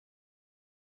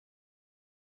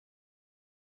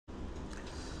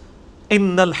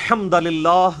ان الحمد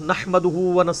للہ نحمده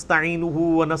ونستعینه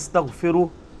ونستغفره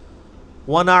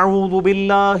ونعوذ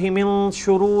باللہ من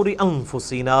شرور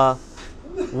انفسنا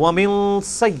ومن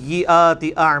سیئات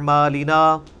اعمالنا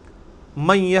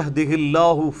من يهده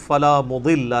اللہ فلا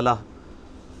مضل له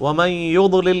ومن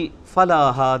يضلل فلا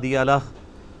هادی له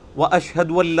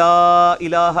واشهد ان لا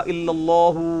الہ الا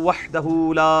اللہ وحدہ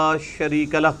لا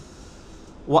شریک له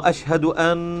واشهد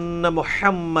ان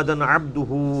محمدا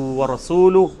عبدہ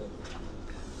ورسولہ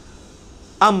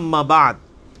اما بعد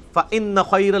فإن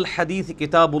خیر الحدیث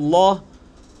کتاب اللہ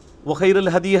وخیر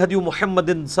الہدی ہدی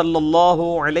محمد صلی اللہ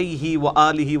علیہ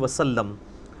وآلہ وسلم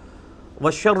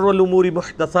وشر الامور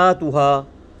محدثاتها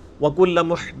وکل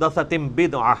محدثۃ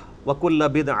بدعہ وکل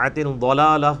بدعۃ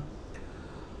ضلالہ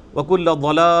وکل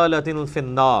ضلالۃ فی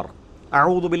النار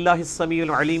اعوذ باللہ السمیع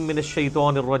العلیم من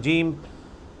الشیطان الرجیم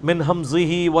من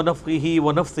ہمزہ ونفخہ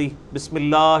ونفثہ بسم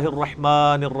اللہ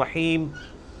الرحمن الرحیم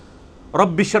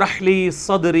رب اشرح لی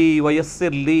صدری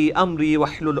ویسر لی امری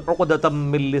واحلل عقدۃ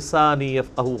من لسانی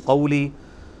یفقہوا قولی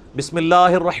بسم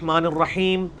اللہ الرحمن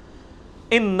الرحیم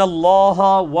ان اللہ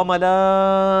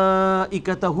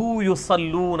وملائکتہ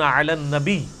یصلون علی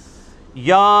النبی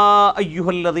یا ایہا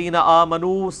الذین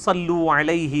آمنوا صلوا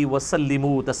علیہ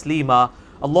وسلموا تسلیما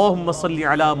اللہم صل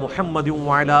علی محمد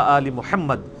وعلی آل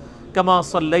محمد کما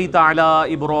صلیت علی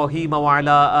ابراہیم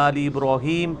وعلی آل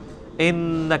ابراہیم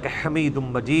انک حمید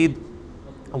مجید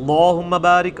اللہم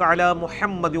بارک علی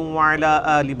محمد وعلی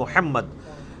آل محمد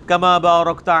کما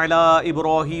بارکت علی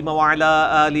ابراہیم وعلی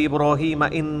آل ابراہیم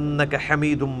انک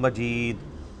حمید مجید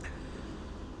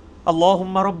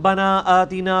اللہم ربنا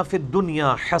آتنا فی الدنیا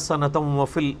حسنۃ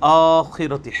وفی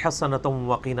الآخرۃ حسنۃ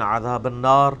وقنا عذاب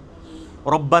النار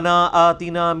ربنا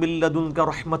آتنا من لدنک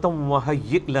رحمۃ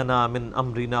وہیئ لنا من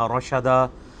امرنا رشدا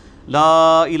لا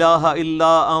الہ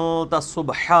الا انت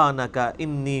سبحانک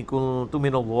انی کنت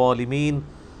من الظالمین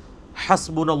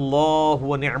حسبنا اللہ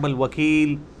ونعم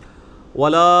الوکیل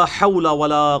ولا حول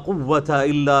ولا قوة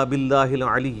الا باللہ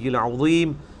العلی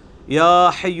العظیم یا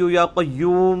حی یا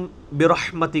قیوم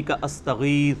برحمتک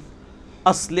استغیث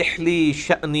اصلح لی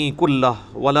شأنی کلہ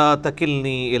ولا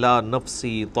تکلنی الی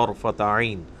نفسی طرفۃ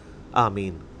عین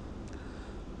آمین۔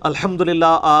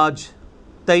 الحمدللہ آج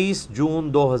 23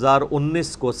 جون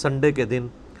 2019 کو سنڈے کے دن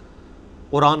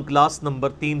قرآن کلاس نمبر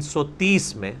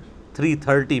 330 میں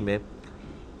 330 میں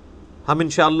ہم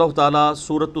انشاءاللہ تعالی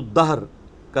سورۃ الدہر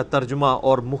کا ترجمہ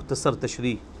اور مختصر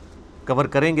تشریح کور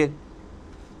کریں گے۔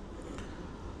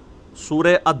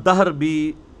 سورہ الدہر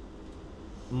بھی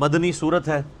مدنی سورت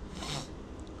ہے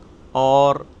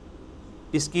اور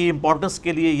اس کی امپورٹنس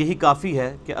کے لیے یہی کافی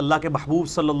ہے کہ اللہ کے محبوب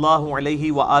صلی اللہ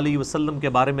علیہ وآلہ وسلم کے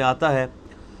بارے میں آتا ہے،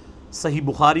 صحیح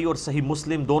بخاری اور صحیح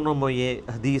مسلم دونوں میں یہ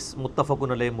حدیث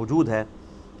متفق علیہ موجود ہے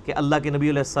کہ اللہ کے نبی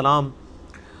علیہ السلام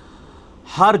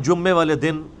ہر جمعے والے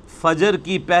دن فجر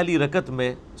کی پہلی رکعت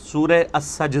میں سورہ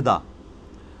السجدہ،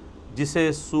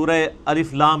 جسے سورہ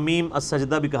الف لام میم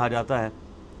السجدہ بھی کہا جاتا ہے،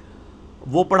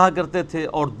 وہ پڑھا کرتے تھے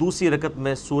اور دوسری رکعت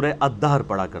میں سورہ الدہر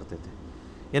پڑھا کرتے تھے۔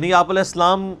 یعنی آپ علیہ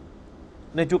السلام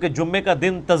نے چونکہ جمعے کا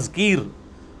دن تذکیر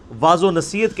واعظ و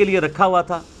نصیحت کے لیے رکھا ہوا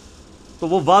تھا، تو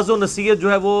وہ واعظ و نصیحت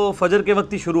جو ہے وہ فجر کے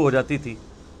وقت ہی شروع ہو جاتی تھی۔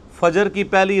 فجر کی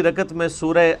پہلی رکعت میں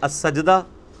سورہ السجدہ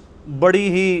بڑی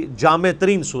ہی جامع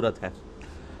ترین صورت ہے،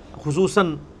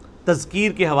 خصوصاً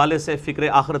تذکیر کے حوالے سے، فکر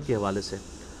آخرت کے حوالے سے۔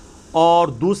 اور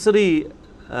دوسری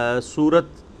صورت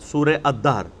سورہ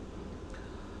الدہر،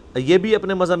 یہ بھی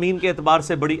اپنے مضامین کے اعتبار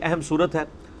سے بڑی اہم صورت ہے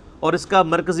اور اس کا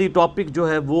مرکزی ٹاپک جو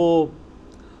ہے وہ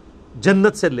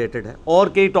جنت سے ریلیٹڈ ہے۔ اور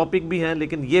کئی ٹاپک بھی ہیں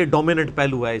لیکن یہ ڈومیننٹ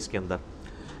پہلو ہے اس کے اندر۔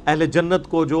 اہل جنت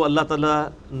کو جو اللہ تعالیٰ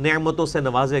نعمتوں سے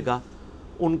نوازے گا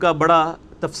ان کا بڑا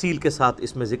تفصیل کے ساتھ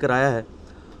اس میں ذکر آیا ہے۔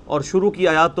 اور شروع کی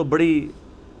آیات تو بڑی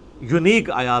یونیک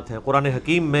آیات ہیں قرآن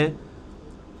حکیم میں،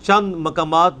 چند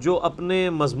مقامات جو اپنے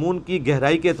مضمون کی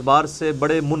گہرائی کے اعتبار سے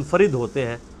بڑے منفرد ہوتے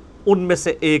ہیں، ان میں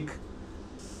سے ایک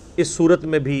اس صورت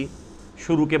میں بھی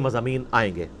شروع کے مضامین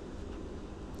آئیں گے۔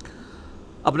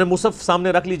 اپنے مصحف سامنے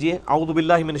رکھ لیجئے۔ اعوذ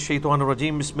باللہ من الشیطان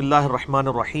الرجیم، بسم اللہ الرحمن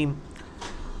الرحیم۔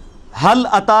 هل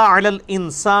اتى على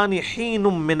الانسان حین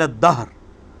من الدہر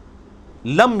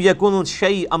لم یکن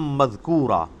شیئا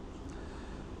مذکورا۔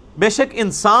 بے شک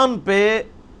انسان پہ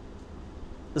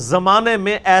زمانے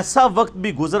میں ایسا وقت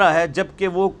بھی گزرا ہے جب کہ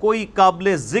وہ کوئی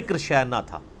قابل ذکر شے نہ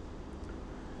تھا۔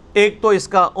 ایک تو اس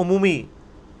کا عمومی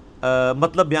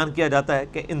مطلب بیان کیا جاتا ہے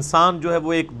کہ انسان جو ہے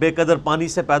وہ ایک بے قدر پانی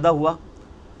سے پیدا ہوا،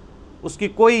 اس کی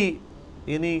کوئی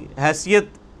یعنی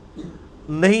حیثیت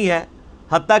نہیں ہے،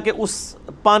 حتیٰ کہ اس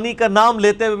پانی کا نام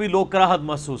لیتے ہوئے بھی لوگ کراہت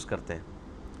محسوس کرتے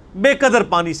ہیں۔ بے قدر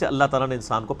پانی سے اللہ تعالیٰ نے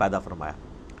انسان کو پیدا فرمایا۔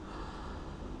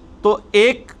 تو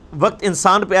ایک وقت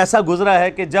انسان پہ ایسا گزرا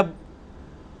ہے کہ جب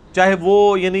چاہے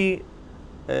وہ یعنی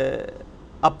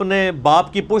اپنے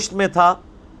باپ کی پشت میں تھا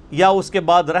یا اس کے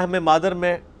بعد رحم مادر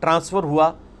میں ٹرانسفر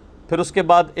ہوا، پھر اس کے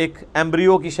بعد ایک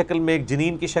ایمبریو کی شکل میں، ایک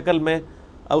جنین کی شکل میں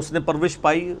اس نے پرورش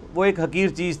پائی، وہ ایک حقیر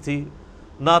چیز تھی،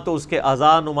 نہ تو اس کے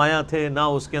اعضاء نمایاں تھے، نہ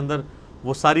اس کے اندر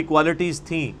وہ ساری کوالٹیز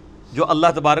تھیں جو اللہ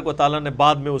تبارک و تعالیٰ نے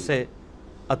بعد میں اسے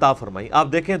عطا فرمائی۔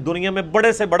 آپ دیکھیں دنیا میں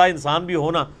بڑے سے بڑا انسان بھی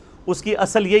ہونا، اس کی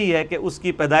اصل یہی ہے کہ اس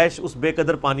کی پیدائش اس بے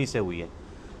قدر پانی سے ہوئی ہے۔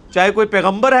 چاہے کوئی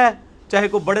پیغمبر ہے، چاہے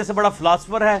کوئی بڑے سے بڑا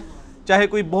فلاسفر ہے، چاہے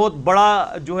کوئی بہت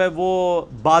بڑا جو ہے وہ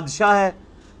بادشاہ ہے،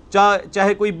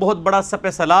 چاہے کوئی بہت بڑا سپہ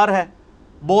سالار ہے،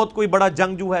 بہت کوئی بڑا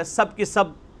جنگجو ہے، سب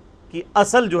کی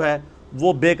اصل جو ہے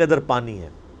وہ بے قدر پانی ہے۔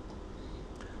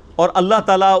 اور اللہ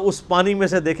تعالیٰ اس پانی میں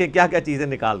سے دیکھیں کیا کیا چیزیں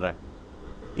نکال رہا ہے،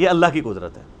 یہ اللہ کی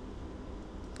قدرت ہے۔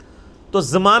 تو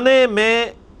زمانے میں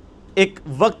ایک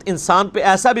وقت انسان پہ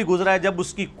ایسا بھی گزرا ہے جب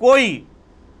اس کی کوئی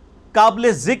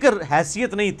قابل ذکر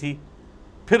حیثیت نہیں تھی،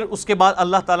 پھر اس کے بعد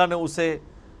اللہ تعالیٰ نے اسے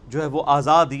جو ہے وہ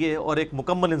آزاد دیے اور ایک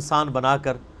مکمل انسان بنا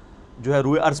کر جو ہے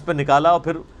روئے ارض پہ نکالا، اور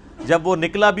پھر جب وہ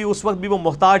نکلا بھی اس وقت بھی وہ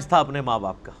محتاج تھا اپنے ماں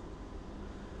باپ کا۔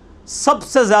 سب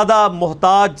سے زیادہ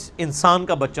محتاج انسان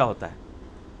کا بچہ ہوتا ہے۔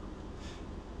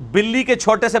 بلی کے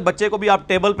چھوٹے سے بچے کو بھی آپ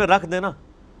ٹیبل پہ رکھ دینا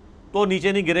تو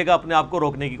نیچے نہیں گرے گا، اپنے آپ کو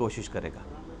روکنے کی کوشش کرے گا،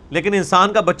 لیکن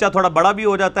انسان کا بچہ تھوڑا بڑا بھی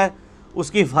ہو جاتا ہے،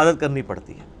 اس کی حفاظت کرنی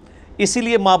پڑتی ہے۔ اسی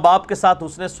لیے ماں باپ کے ساتھ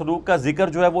حسن سلوک کا ذکر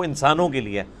جو ہے وہ انسانوں کے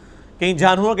لیے ہے، کہیں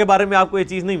جانوروں کے بارے میں آپ کو یہ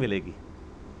چیز نہیں ملے گی۔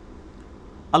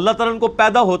 اللہ تعالیٰ نے ان کو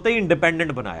پیدا ہوتے ہی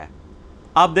انڈیپینڈنٹ بنایا ہے۔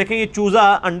 آپ دیکھیں یہ چوزا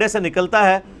انڈے سے نکلتا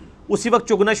ہے، اسی وقت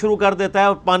چگنا شروع کر دیتا ہے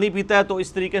اور پانی پیتا ہے، تو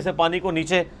اس طریقے سے پانی کو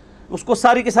نیچے اس کو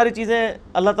ساری کی ساری چیزیں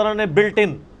اللہ تعالیٰ نے بلٹ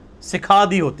ان سکھا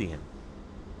دی ہوتی ہیں۔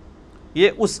 یہ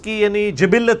اس کی یعنی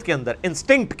جبلت کے اندر،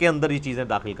 انسٹنکٹ کے اندر یہ چیزیں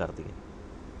داخل کر دی ہیں۔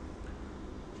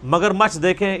 مگر مچھ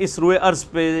دیکھیں اس روئے ارض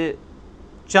پہ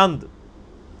چند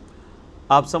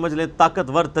آپ سمجھ لیں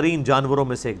طاقتور ترین جانوروں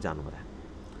میں سے ایک جانور ہے۔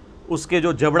 اس کے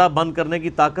جو جبڑا بند کرنے کی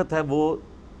طاقت ہے وہ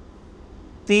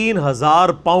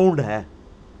 3000 پاؤنڈ ہے،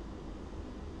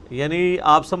 یعنی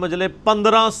آپ سمجھ لیں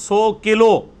 1500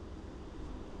 کلو،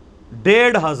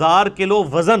 1500 کلو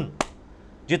وزن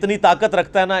جتنی طاقت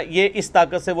رکھتا ہے نا، یہ اس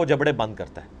طاقت سے وہ جبڑے بند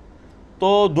کرتا ہے۔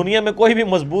 تو دنیا میں کوئی بھی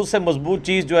مضبوط سے مضبوط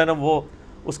چیز جو ہے نا وہ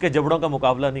اس کے جبڑوں کا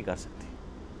مقابلہ نہیں کر سکتی۔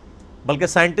 بلکہ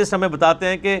سائنٹسٹ ہمیں بتاتے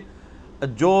ہیں کہ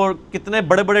جو کتنے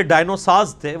بڑے بڑے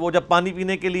ڈائنوسارز تھے، وہ جب پانی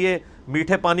پینے کے لیے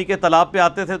میٹھے پانی کے تالاب پہ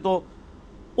آتے تھے تو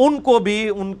ان کو بھی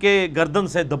ان کے گردن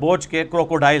سے دبوچ کے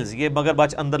کروکوڈائلز، یہ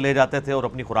مگرمچھ اندر لے جاتے تھے اور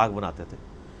اپنی خوراک بناتے تھے۔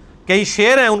 کئی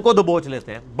شیر ہیں ان کو دبوچ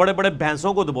لیتے ہیں، بڑے بڑے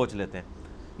بھینسوں کو دبوچ لیتے ہیں،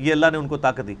 یہ اللہ نے ان کو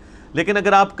طاقت دی۔ لیکن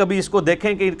اگر آپ کبھی اس کو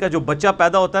دیکھیں کہ ان کا جو بچہ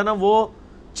پیدا ہوتا ہے نا وہ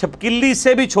چھپکلی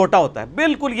سے بھی چھوٹا ہوتا ہے،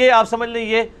 بالکل یہ آپ سمجھ لیں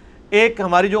یہ ایک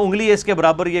ہماری جو انگلی ہے اس کے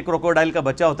برابر یہ کروکوڈائل کا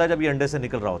بچہ ہوتا ہے جب یہ انڈے سے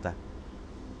نکل رہا ہوتا ہے۔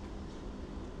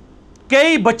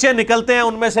 کئی بچے نکلتے ہیں،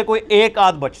 ان میں سے کوئی ایک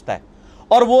آدھ بچتا ہے،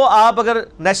 اور وہ آپ اگر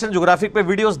نیشنل جغرافک پہ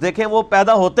ویڈیوز دیکھیں وہ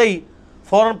پیدا ہوتے ہی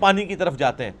فوراً پانی کی طرف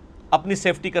جاتے ہیں، اپنی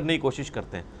سیفٹی کرنے کی کوشش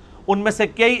کرتے ہیں۔ ان میں سے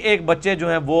کئی ایک بچے جو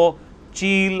ہیں وہ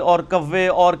چیل اور کوے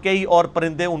اور کئی اور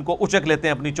پرندے ان کو اچک لیتے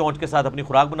ہیں، اپنی چونچ کے ساتھ اپنی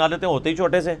خوراک بنا لیتے ہیں، ہوتے ہی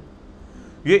چھوٹے سے۔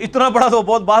 یہ اتنا بڑا تو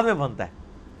بہت بعد میں بنتا ہے۔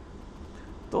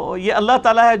 تو یہ اللہ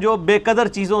تعالیٰ ہے جو بے قدر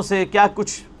چیزوں سے کیا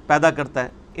کچھ پیدا کرتا ہے۔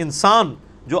 انسان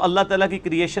جو اللہ تعالیٰ کی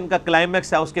کریشن کا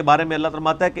کلائمیکس ہے، اس کے بارے میں اللہ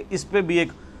فرماتا ہے کہ اس پہ بھی ایک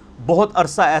بہت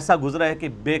عرصہ ایسا گزرا ہے کہ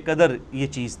بے قدر یہ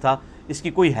چیز تھا، اس کی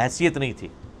کوئی حیثیت نہیں تھی۔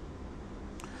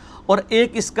 اور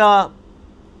ایک اس کا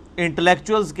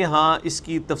انٹلیکچوئلز کے ہاں اس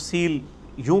کی تفصیل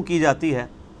یوں کی جاتی ہے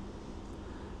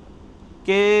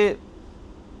کہ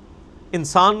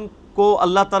انسان کو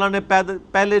اللہ تعالیٰ نے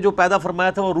پہلے جو پیدا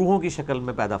فرمایا تھا وہ روحوں کی شکل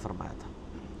میں پیدا فرمایا تھا۔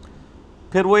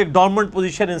 پھر وہ ایک ڈورمنٹ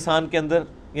پوزیشن انسان کے اندر،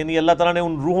 یعنی اللہ تعالیٰ نے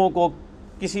ان روحوں کو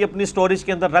کسی اپنی سٹوریج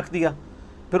کے اندر رکھ دیا،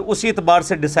 پھر اسی اعتبار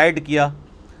سے ڈیسائیڈ کیا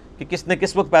کہ کس نے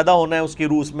کس وقت پیدا ہونا ہے، اس کی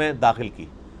روح اس میں داخل کی۔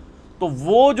 تو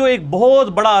وہ جو ایک بہت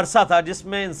بڑا عرصہ تھا جس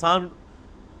میں انسان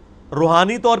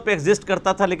روحانی طور پہ ایگزسٹ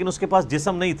کرتا تھا لیکن اس کے پاس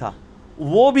جسم نہیں تھا،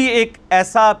 وہ بھی ایک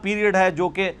ایسا پیریڈ ہے جو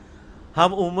کہ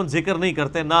ہم عموماً ذکر نہیں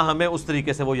کرتے، نہ ہمیں اس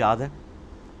طریقے سے وہ یاد ہے۔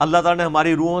 اللہ تعالیٰ نے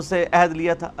ہماری روحوں سے عہد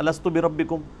لیا تھا، الستو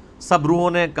بربکم، سب روحوں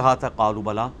نے کہا تھا قالوا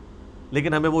بلا،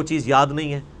 لیکن ہمیں وہ چیز یاد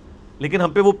نہیں ہے، لیکن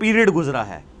ہم پہ وہ پیریڈ گزرا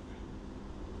ہے۔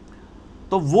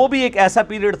 تو وہ بھی ایک ایسا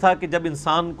پیریڈ تھا کہ جب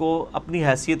انسان کو اپنی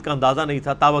حیثیت کا اندازہ نہیں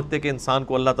تھا، تا وقت کہ انسان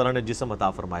کو اللہ تعالیٰ نے جسم عطا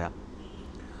فرمایا۔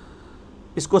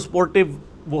 اس کو سپورٹیو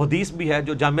وہ حدیث بھی ہے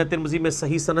جو جامعہ ترمذی میں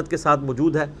صحیح سند کے ساتھ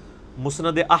موجود ہے،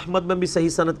 مسند احمد میں بھی صحیح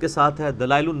سند کے ساتھ ہے،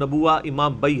 دلائل النبوہ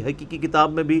امام بھائی کی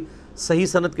کتاب میں بھی صحیح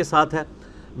سند کے ساتھ ہے،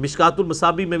 مشکات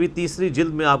المصابیح میں بھی 3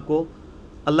 جلد میں آپ کو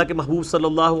اللہ کے محبوب صلی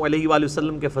اللہ علیہ وآلہ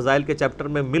وسلم کے فضائل کے چیپٹر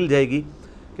میں مل جائے گی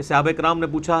کہ صحابہ کرام نے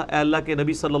پوچھا، اے اللہ کے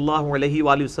نبی صلی اللہ علیہ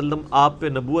وآلہ وسلم، آپ پہ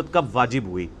نبوت کب واجب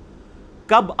ہوئی؟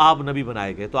 کب آپ نبی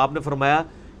بنائے گئے؟ تو آپ نے فرمایا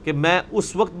کہ میں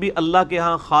اس وقت بھی اللہ کے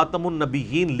ہاں خاتم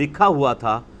النبیین لکھا ہوا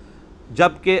تھا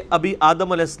جبکہ ابھی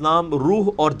آدم علیہ السلام روح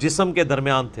اور جسم کے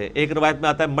درمیان تھے، ایک روایت میں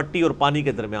آتا ہے مٹی اور پانی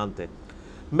کے درمیان تھے،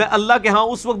 میں اللہ کے ہاں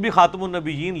اس وقت بھی خاتم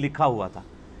النبیین لکھا ہوا تھا۔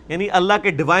 یعنی اللہ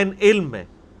کے ڈیوائن علم میں،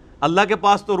 اللہ کے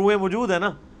پاس تو روحیں موجود ہیں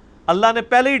نا، اللہ نے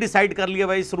پہلے ہی ڈیسائیڈ کر لیا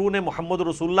بھائی اس روح نے محمد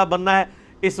رسول اللہ بننا ہے،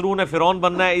 اس روح نے فرعون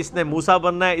بننا ہے، اس نے موسیٰ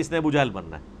بننا ہے، اس نے ابو جہل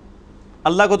بننا ہے۔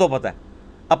 اللہ کو تو پتہ ہے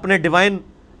اپنے ڈیوائن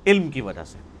علم کی وجہ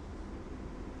سے۔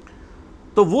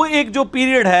 تو وہ ایک جو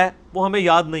پیریڈ ہے وہ ہمیں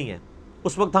یاد نہیں ہے،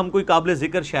 اس وقت ہم کوئی قابل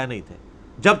ذکر شے نہیں تھے،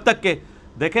 جب تک کہ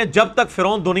دیکھیں جب تک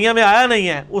فرعون دنیا میں آیا نہیں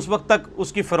ہے اس وقت تک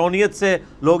اس کی فرعونیت سے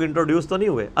لوگ انٹروڈیوس تو نہیں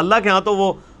ہوئے، اللہ کے ہاں تو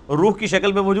وہ روح کی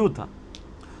شکل میں موجود تھا۔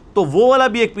 تو وہ والا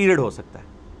بھی ایک پیریڈ ہو سکتا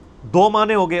ہے۔ دو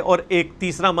معنی ہو گئے، اور ایک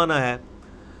تیسرا معنی ہے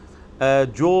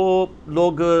جو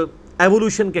لوگ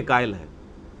ایوولوشن کے قائل ہیں،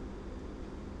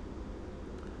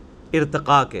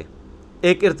 ارتقاء کے۔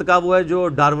 ایک ارتقاء وہ ہے جو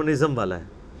ڈارونزم والا ہے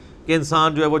کہ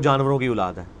انسان جو ہے وہ جانوروں کی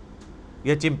اولاد ہے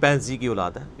یا چمپینزی کی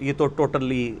اولاد ہے، یہ تو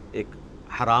ٹوٹلی ایک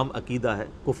حرام عقیدہ ہے،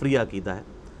 کفری عقیدہ ہے۔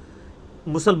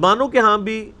 مسلمانوں کے ہاں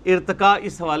بھی ارتقاء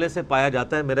اس حوالے سے پایا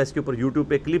جاتا ہے، میرا اس کے اوپر یوٹیوب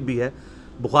پہ کلپ بھی ہے،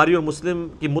 بخاری اور مسلم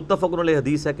کی متفق علیہ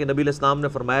حدیث ہے کہ نبی علیہ السلام نے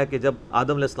فرمایا کہ جب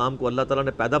آدم علیہ السلام کو اللہ تعالیٰ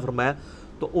نے پیدا فرمایا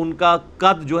تو ان کا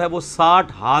قد جو ہے وہ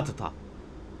 60 ہاتھ تھا،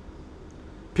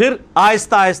 پھر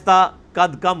آہستہ آہستہ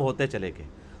قد کم ہوتے چلے گئے۔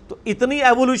 تو اتنی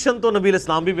ایوولوشن تو نبی علیہ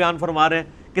السلام بھی بیان فرما رہے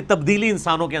ہیں کہ تبدیلی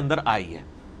انسانوں کے اندر آئی ہے۔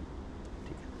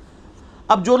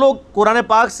 اب جو لوگ قرآن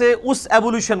پاک سے اس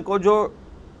ایوولوشن کو، جو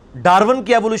ڈارون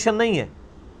کی ایوولوشن نہیں ہے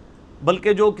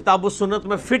بلکہ جو کتاب و سنت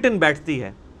میں فٹ ان بیٹھتی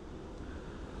ہے،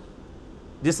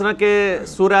 جس طرح کہ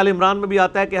سورہ آل عمران میں بھی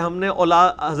آتا ہے کہ ہم نے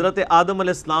حضرت آدم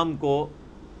علیہ السلام کو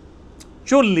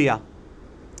چن لیا،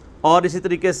 اور اسی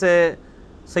طریقے سے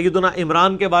سیدنا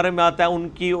عمران کے بارے میں آتا ہے ان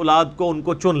کی اولاد کو ان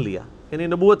کو چن لیا، یعنی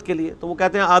نبوت کے لیے۔ تو وہ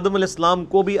کہتے ہیں آدم علیہ السلام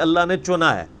کو بھی اللہ نے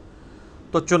چنا ہے۔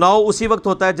 تو چناؤ اسی وقت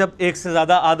ہوتا ہے جب ایک سے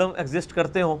زیادہ آدم ایگزسٹ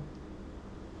کرتے ہوں،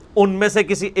 ان میں سے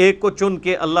کسی ایک کو چن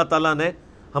کے اللہ تعالیٰ نے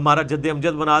ہمارا جد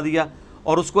امجد بنا دیا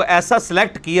اور اس کو ایسا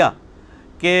سلیکٹ کیا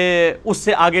کہ اس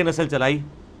سے آگے نسل چلائی۔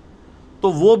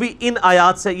 تو وہ بھی ان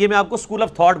آیات سے، یہ میں آپ کو اسکول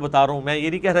آف تھاٹ بتا رہا ہوں، میں یہ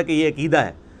نہیں کہہ رہا کہ یہ عقیدہ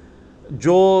ہے،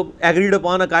 جو ایگریڈ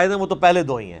اپان عقائد ہیں وہ تو پہلے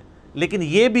دو ہی ہیں، لیکن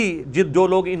یہ بھی جو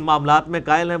لوگ ان معاملات میں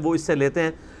قائل ہیں وہ اس سے لیتے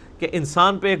ہیں کہ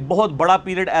انسان پہ ایک بہت بڑا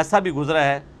پیریڈ ایسا بھی گزرا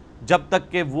ہے جب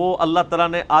تک کہ وہ اللہ تعالیٰ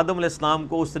نے آدم علیہ السلام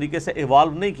کو اس طریقے سے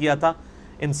ایوالو نہیں کیا تھا۔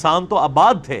 انسان تو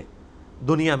آباد تھے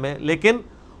دنیا میں، لیکن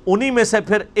انہی میں سے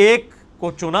پھر ایک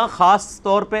کو چنا خاص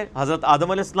طور پہ، حضرت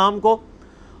آدم علیہ السلام کو،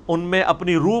 ان میں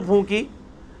اپنی روح پھونکی۔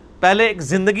 پہلے ایک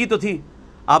زندگی تو تھی،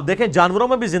 آپ دیکھیں جانوروں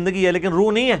میں بھی زندگی ہے لیکن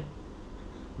روح نہیں ہے،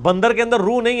 بندر کے اندر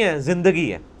روح نہیں ہے،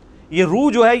 زندگی ہے۔ یہ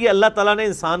روح جو ہے یہ اللہ تعالیٰ نے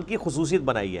انسان کی خصوصیت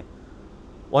بنائی ہے،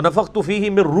 وَنَفَخْتُ فِيهِ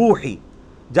مِن رُوحِي،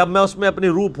 جب میں اس میں اپنی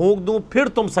روح پھونک دوں پھر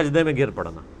تم سجدے میں گر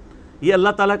پڑنا۔ یہ اللہ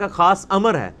تعالیٰ کا خاص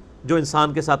امر ہے جو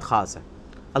انسان کے ساتھ خاص ہے،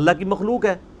 اللہ کی مخلوق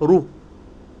ہے روح۔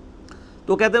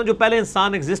 تو کہتے ہیں جو پہلے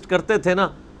انسان ایگزسٹ کرتے تھے نا،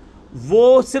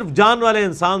 وہ صرف جان والے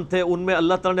انسان تھے، ان میں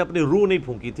اللہ تعالیٰ نے اپنی روح نہیں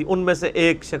پھونکی تھی، ان میں سے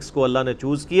ایک شخص کو اللہ نے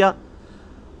چوز کیا،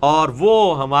 اور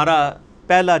وہ ہمارا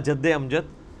پہلا جد امجد،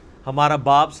 ہمارا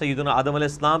باپ سیدنا آدم علیہ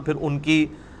السلام۔ پھر ان کی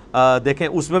دیکھیں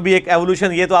اس میں بھی ایک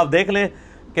ایوولوشن، یہ تو آپ دیکھ لیں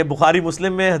کہ بخاری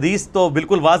مسلم میں حدیث تو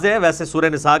بالکل واضح ہے، ویسے سورہ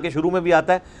نساء کے شروع میں بھی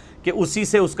آتا ہے کہ اسی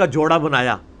سے اس کا جوڑا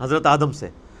بنایا حضرت آدم سے،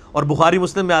 اور بخاری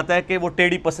مسلم میں آتا ہے کہ وہ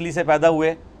ٹیڑھی پسلی سے پیدا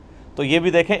ہوئے۔ تو یہ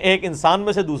بھی دیکھیں ایک انسان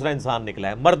میں سے دوسرا انسان نکلا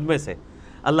ہے، مرد میں سے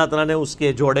اللہ تعالیٰ نے اس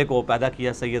کے جوڑے کو پیدا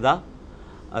کیا، سیدہ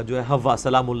جو ہے حوا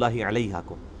سلام اللہ علیہا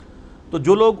کو۔ تو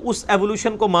جو لوگ اس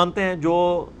ایوولوشن کو مانتے ہیں،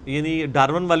 جو یعنی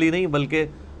ڈارون والی نہیں بلکہ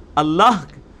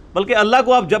اللہ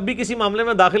کو آپ جب بھی کسی معاملے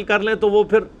میں داخل کر لیں تو وہ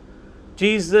پھر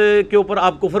چیز کے اوپر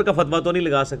آپ کفر کا فتویٰ تو نہیں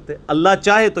لگا سکتے۔ اللہ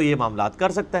چاہے تو یہ معاملات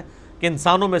کر سکتا ہے کہ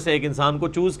انسانوں میں سے ایک انسان کو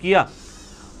چوز کیا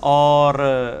اور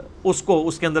اس کو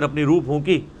اس کے اندر اپنی روح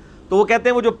پھونکی۔ تو وہ کہتے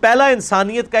ہیں وہ جو پہلا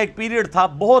انسانیت کا ایک پیریڈ تھا،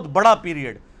 بہت بڑا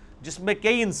پیریڈ، جس میں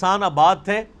کئی انسان آباد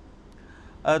تھے،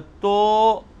 تو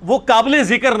وہ قابل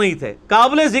ذکر نہیں تھے۔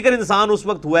 قابل ذکر انسان اس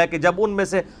وقت ہوا ہے کہ جب ان میں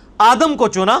سے آدم کو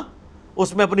چنا،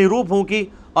 اس میں اپنی روح پھونکی،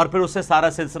 اور پھر اس سے سارا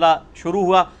سلسلہ شروع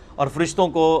ہوا، اور فرشتوں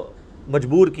کو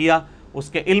مجبور کیا اس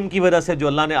کے علم کی وجہ سے جو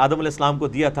اللہ نے آدم علیہ السلام کو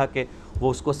دیا تھا کہ وہ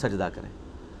اس کو سجدہ کریں۔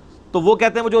 تو وہ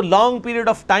کہتے ہیں وہ جو لانگ پیریڈ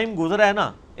آف ٹائم گزرا ہے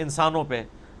نا انسانوں پہ،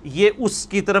 یہ اس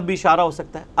کی طرف بھی اشارہ ہو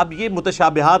سکتا ہے۔ اب یہ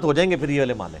متشابہات ہو جائیں گے پھر یہ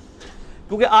والے معنی،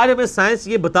 کیونکہ آج ہمیں سائنس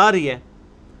یہ بتا رہی ہے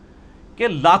کہ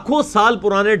لاکھوں سال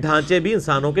پرانے ڈھانچے بھی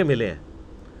انسانوں کے ملے ہیں،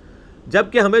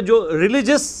 جبکہ ہمیں جو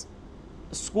ریلیجس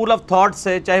اسکول آف تھاٹ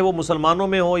سے، چاہے وہ مسلمانوں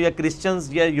میں ہو یا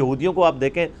کرسچنز یا یہودیوں کو آپ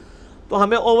دیکھیں، تو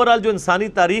ہمیں اوورال جو انسانی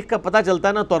تاریخ کا پتہ چلتا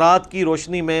ہے نا تورات کی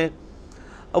روشنی میں،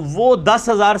 وہ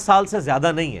 10,000 سال سے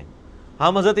زیادہ نہیں ہے۔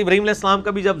 ہم حضرت ابراہیم علیہ السلام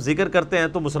کا بھی جب ذکر کرتے ہیں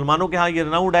تو مسلمانوں کے ہاں یہ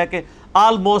رناؤنڈ ہے کہ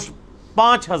آلموسٹ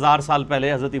 5000 سال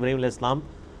پہلے حضرت ابراہیم علیہ السلام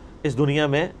اس دنیا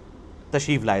میں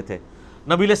تشریف لائے تھے.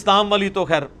 نبی علیہ السلام والی تو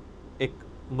خیر ایک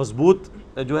مضبوط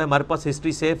جو ہے ہمارے پاس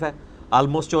ہسٹری سیف ہے،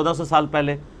 آلموسٹ 1400 سال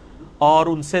پہلے، اور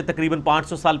ان سے تقریباً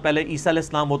 500 سال پہلے عیسیٰ علیہ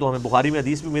السلام، وہ تو ہمیں بخاری میں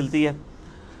حدیث بھی ملتی ہے.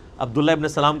 عبداللہ ابن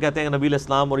سلام کہتے ہیں کہ نبی علیہ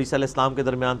السلام اور عیسیٰ علیہ السلام کے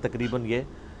درمیان تقریباً یہ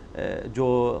جو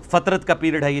فترت کا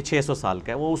پیریڈ ہے یہ 600 سال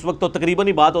کا ہے. وہ اس وقت تو تقریباً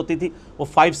ہی بات ہوتی تھی، وہ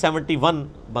 571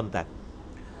 بنتا ہے.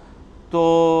 تو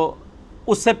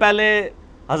اس سے پہلے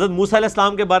حضرت موسیٰ علیہ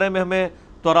السلام کے بارے میں ہمیں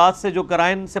تورات سے جو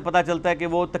قرائن سے پتہ چلتا ہے کہ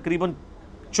وہ تقریباً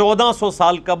 1400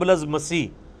 سال قبل از مسیح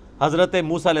حضرت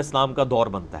موسیٰ علیہ السلام کا دور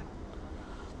بنتا ہے.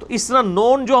 تو اس طرح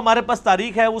نون جو ہمارے پاس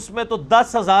تاریخ ہے اس میں تو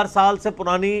 10,000 سال سے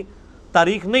پرانی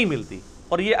تاریخ نہیں ملتی.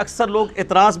 اور یہ اکثر لوگ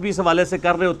اعتراض بھی اس حوالے سے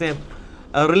کر رہے ہوتے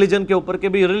ہیں ریلیجن کے اوپر کہ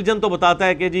بھی ریلیجن تو بتاتا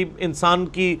ہے کہ جی انسان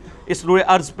کی اس روئے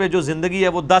ارض پہ جو زندگی ہے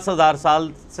وہ 10,000 سال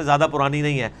سے زیادہ پرانی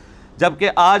نہیں ہے، جبکہ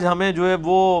آج ہمیں جو ہے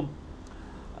وہ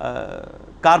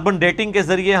کاربن ڈیٹنگ کے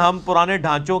ذریعے ہم پرانے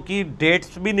ڈھانچوں کی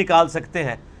ڈیٹس بھی نکال سکتے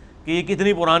ہیں کہ یہ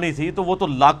کتنی پرانی تھی. تو وہ تو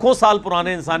لاکھوں سال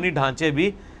پرانے انسانی ڈھانچے بھی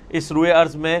اس روئے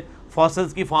ارض میں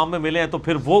فاسلز کی فارم میں ملے ہیں. تو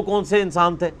پھر وہ کون سے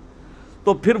انسان تھے؟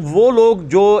 تو پھر وہ لوگ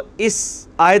جو اس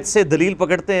آیت سے دلیل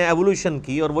پکڑتے ہیں ایوولوشن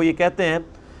کی، اور وہ یہ کہتے ہیں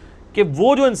کہ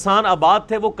وہ جو انسان آباد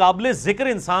تھے وہ قابل ذکر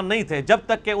انسان نہیں تھے جب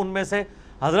تک کہ ان میں سے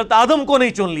حضرت آدم کو نہیں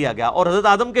چن لیا گیا. اور حضرت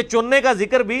آدم کے چننے کا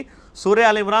ذکر بھی سورہ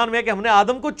آل عمران میں ہے کہ ہم نے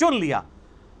آدم کو چن لیا.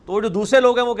 تو جو دوسرے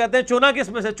لوگ ہیں وہ کہتے ہیں چنا کس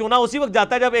میں سے؟ چنا اسی وقت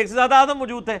جاتا ہے جب ایک سے زیادہ آدم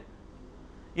موجود تھے.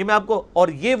 یہ میں آپ کو، اور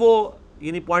یہ وہ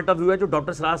یعنی پوائنٹ آف ویو ہے جو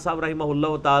ڈاکٹر سراج صاحب رحمہ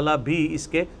اللہ تعالیٰ بھی اس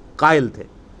کے قائل تھے.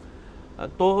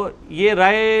 تو یہ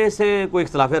رائے سے کوئی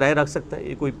اختلاف رائے رکھ سکتا ہے،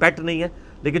 یہ کوئی پیٹ نہیں ہے،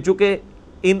 لیکن چونکہ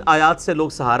ان آیات سے لوگ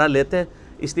سہارا لیتے ہیں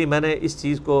اس لیے میں نے اس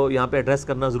چیز کو یہاں پہ ایڈریس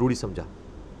کرنا ضروری سمجھا.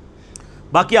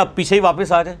 باقی آپ پیچھے ہی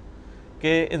واپس آ جائیں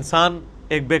کہ انسان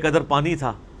ایک بے قدر پانی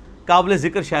تھا، قابل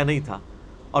ذکر شے نہیں تھا،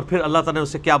 اور پھر اللہ تعالیٰ نے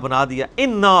اسے کیا بنا دیا.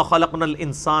 اِنَّا خَلَقْنَا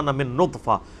الْإِنسَانَ مِن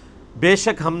نُطْفَةٍ، بے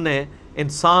شک ہم نے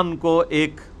انسان کو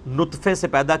ایک نطفے سے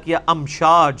پیدا کیا،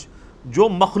 امشاج جو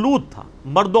مخلوط تھا،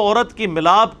 مرد و عورت کی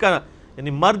ملاپ کا، یعنی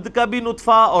مرد کا بھی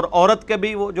نطفہ اور عورت کا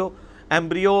بھی وہ جو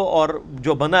ایمبریو اور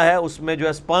جو بنا ہے اس میں جو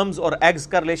ہے سپرمز اور ایگز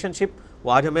کا ریلیشن شپ،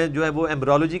 وہ آج ہمیں جو ہے وہ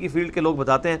ایمبریولوجی کی فیلڈ کے لوگ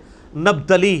بتاتے ہیں.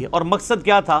 نبتلی، اور مقصد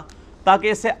کیا تھا؟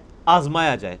 تاکہ اسے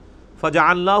آزمایا جائے.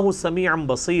 فَجَعَلْنَاهُ سَمِيعًا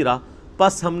بَصِيرًا،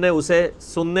 پس ہم نے اسے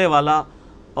سننے والا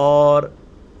اور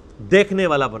دیکھنے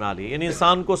والا بنا لیا. یعنی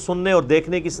انسان کو سننے اور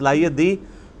دیکھنے کی صلاحیت دی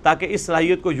تاکہ اس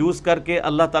صلاحیت کو یوز کر کے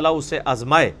اللہ تعالیٰ اسے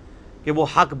آزمائے کہ وہ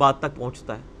حق بات تک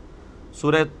پہنچتا ہے.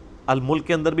 سورہ الملک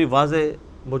کے اندر بھی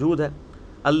واضح موجود ہے،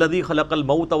 الذی خلق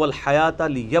الموت والحیات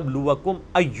لیبلوکم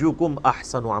ایکم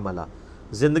احسن عملا،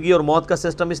 زندگی اور موت کا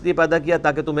سسٹم اس لیے پیدا کیا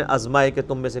تاکہ تمہیں آزمائے کہ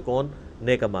تم میں سے کون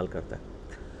نیک اعمال کرتا ہے.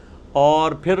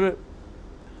 اور پھر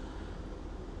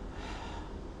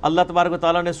اللہ تبارک و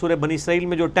تعالیٰ نے سورہ بنی اسرائیل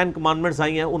میں جو 10 کمانڈمنٹس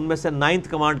آئی ہیں ان میں سے 9th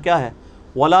کمانڈ کیا ہے؟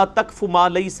 وَلَا تَقْفُ مَا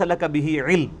لَيْسَ لَكَ بِهِ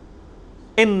عِلْمٌ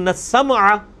إِنَّ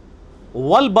السَّمْعَ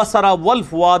وَالْبَصَرَ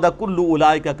وَالْفُؤَادَ كُلُّ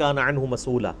أُولَٰئِكَ كَانَ عَنْهُ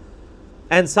مسؤولا.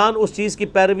 انسان اس چیز کی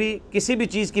پیروی، کسی بھی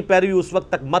چیز کی پیروی اس وقت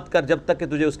تک مت کر جب تک کہ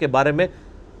تجھے اس کے بارے میں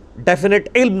ڈیفینیٹ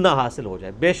علم نہ حاصل ہو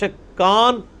جائے. بے شک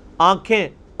کان، آنکھیں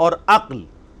اور عقل،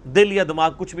 دل یا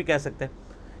دماغ کچھ بھی کہہ سکتے ہیں،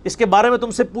 اس کے بارے میں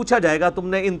تم سے پوچھا جائے گا تم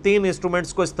نے ان 3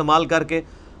 انسٹرومنٹس کو استعمال کر کے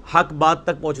حق بات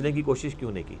تک پہنچنے کی کوشش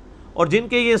کیوں نہیں کی. اور جن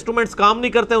کے یہ انسٹرومنٹس کام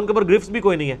نہیں کرتے ان کے اوپر گرفٹس بھی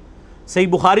کوئی نہیں ہے. صحیح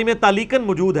بخاری میں تعلیقاً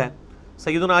موجود ہے،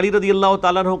 سیدنا علی رضی اللہ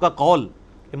تعالیٰ عنہ کا قول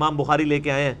امام بخاری لے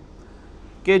کے آئے ہیں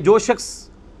کہ جو شخص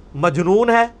مجنون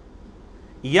ہے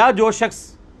یا جو شخص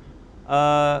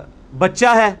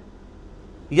بچہ ہے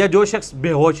یا جو شخص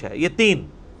بے ہوش ہے، یہ 3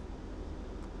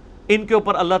 ان کے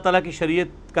اوپر اللہ تعالیٰ کی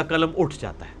شریعت کا قلم اٹھ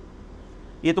جاتا ہے.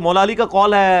 یہ تو مولا علی کا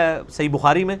قول ہے صحیح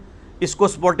بخاری میں. اس کو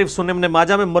سپورٹیو سنن ابن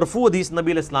ماجہ میں مرفوع حدیث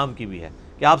نبی علیہ السلام کی بھی ہے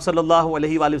کہ آپ صلی اللہ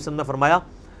علیہ وآلہ وسلم نے فرمایا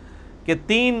کہ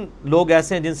 3 لوگ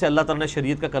ایسے ہیں جن سے اللہ تعالیٰ نے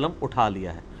شریعت کا قلم اٹھا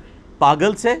لیا ہے،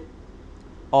 پاگل سے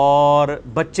اور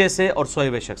بچے سے اور سوئے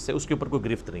ہوئے شخص سے. اس کے اوپر کوئی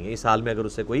گرفت نہیں ہے اس حال میں اگر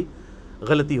اس سے کوئی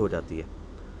غلطی ہو جاتی ہے.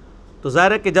 تو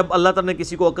ظاہر ہے کہ جب اللہ تعالیٰ نے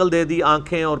کسی کو عقل دے دی،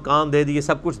 آنکھیں اور کان دے دی،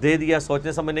 سب کچھ دے دیا،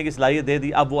 سوچنے سمجھنے کی صلاحیت دے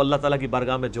دی، اب وہ اللہ تعالیٰ کی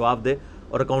بارگاہ میں جواب دے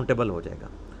اور اکاؤنٹیبل ہو جائے گا.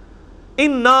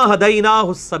 اِنَّا هَدَيْنَاهُ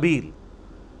السَّبِيلَ،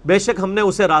 بے شک ہم نے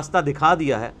اسے راستہ دکھا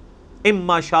دیا ہے،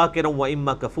 اما شاکرا و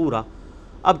اما کفورا،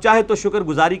 اب چاہے تو شکر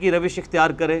گزاری کی روش اختیار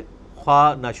کرے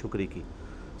خواہ ناشکری کی.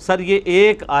 سر یہ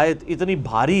ایک آیت اتنی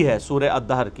بھاری ہے سورہ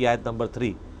الدہر کی آیت نمبر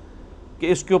 3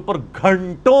 کہ اس کے اوپر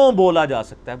گھنٹوں بولا جا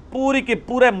سکتا ہے. پوری کے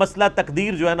پورے مسئلہ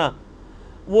تقدیر جو ہے نا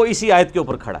وہ اسی آیت کے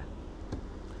اوپر کھڑا ہے.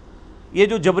 یہ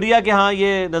جو جبریہ کے ہاں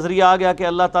یہ نظریہ آ گیا کہ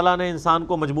اللہ تعالیٰ نے انسان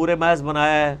کو مجبور محض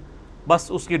بنایا ہے، بس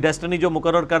اس کی ڈیسٹنی جو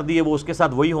مقرر کر دی ہے وہ اس کے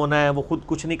ساتھ وہی ہونا ہے، وہ خود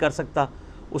کچھ نہیں کر سکتا،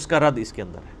 اس کا رد اس کے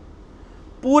اندر ہے۔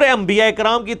 پورے انبیاء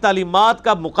کرام کی تعلیمات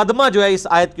کا مقدمہ جو ہے اس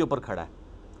آیت کے اوپر کھڑا ہے۔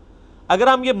 اگر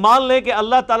ہم یہ مان لیں کہ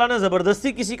اللہ تعالیٰ نے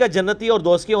زبردستی کسی کا جنتی اور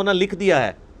دوزخی ہونا لکھ دیا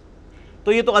ہے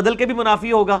تو یہ تو عدل کے بھی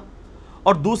منافی ہوگا،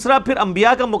 اور دوسرا پھر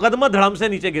انبیاء کا مقدمہ دھڑم سے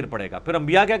نیچے گر پڑے گا۔ پھر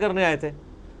انبیاء کیا کرنے آئے تھے؟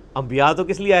 انبیاء تو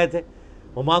کس لیے آئے تھے؟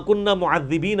 وَمَا كُنَّا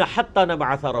مُعَذِّبِينَ حَتَّى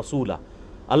نَبْعَثَ رَسُولًا۔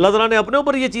 اللہ تعالیٰ نے اپنے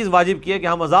اوپر یہ چیز واجب کی ہے کہ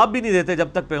ہم عذاب بھی نہیں دیتے جب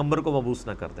تک پیغمبر کو مبعوث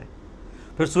نہ کر دیں۔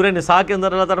 پھر سورہ نساء کے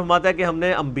اندر اللہ تعالیٰ فرماتا ہے کہ ہم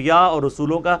نے انبیاء اور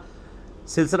رسولوں کا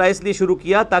سلسلہ اس لیے شروع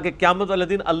کیا تاکہ قیامت والے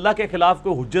دن اللہ کے خلاف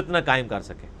کوئی حجت نہ قائم کر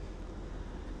سکے۔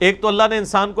 ایک تو اللہ نے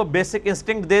انسان کو بیسک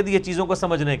انسٹنکٹ دے دی چیزوں کو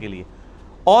سمجھنے کے لیے،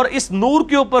 اور اس نور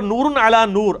کے اوپر نور علی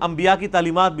نور انبیاء کی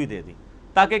تعلیمات بھی دے دی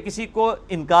تاکہ کسی کو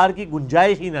انکار کی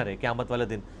گنجائش ہی نہ رہے قیامت والے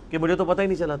دن کہ مجھے تو پتہ ہی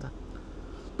نہیں چلا تھا۔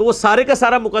 تو وہ سارے کا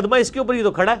سارا مقدمہ اس کے اوپر ہی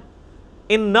تو کھڑا ہے،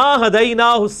 اِنَّا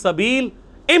هَدَيْنَاهُ السَّبِيلَ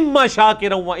إِمَّا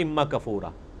شَاكِرًا وَإِمَّا كَفُورًا۔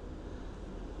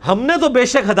 ہم نے تو بے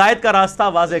شک ہدایت کا راستہ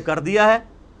واضح کر دیا ہے،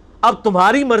 اب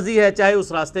تمہاری مرضی ہے، چاہے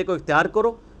اس راستے کو اختیار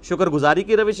کرو، شکر گزاری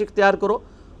کی روش اختیار کرو،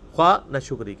 خواہ نہ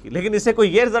شکری کی۔ لیکن اسے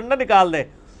کوئی یہ رزلٹ نہ نکال دے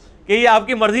کہ یہ آپ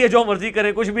کی مرضی ہے، جو مرضی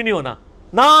کرے کچھ بھی نہیں ہونا،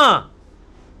 نہ،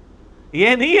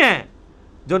 یہ نہیں ہے۔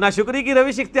 جو ناشکری کی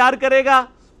روش اختیار کرے گا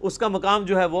اس کا مقام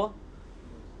جو ہے وہ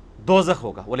دوزخ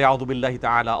ہوگا، وَلِعَوْذُ بِاللَّهِ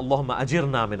تَعَالَى اللہم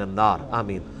اجرنا من النار،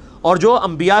 آمین۔ اور جو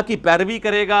انبیاء کی پیروی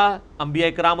کرے گا، انبیاء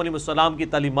کرام علیہ السلام کی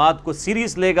تعلیمات کو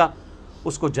سیریس لے گا،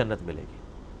 اس کو جنت ملے گی۔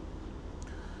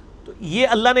 تو یہ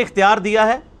اللہ نے اختیار دیا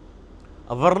ہے،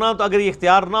 ورنہ تو اگر یہ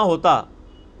اختیار نہ ہوتا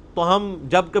تو ہم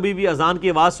جب کبھی بھی اذان کی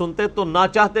آواز سنتے تو نہ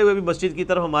چاہتے ہوئے بھی مسجد کی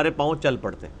طرف ہمارے پاؤں چل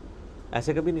پڑتے۔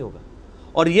 ایسے کبھی نہیں ہوگا،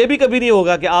 اور یہ بھی کبھی نہیں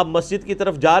ہوگا کہ آپ مسجد کی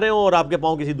طرف جا رہے ہوں اور آپ کے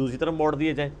پاؤں کسی دوسری طرف موڑ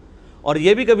دیے جائیں، اور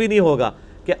یہ بھی کبھی نہیں ہوگا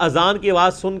کہ اذان کی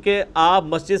آواز سن کے آپ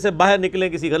مسجد سے باہر نکلیں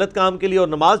کسی غلط کام کے لیے اور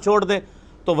نماز چھوڑ دیں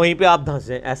تو وہیں پہ آپ دھنس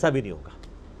جائیں، ایسا بھی نہیں ہوگا۔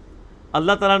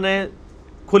 اللہ تعالیٰ نے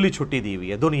کھلی چھٹی دی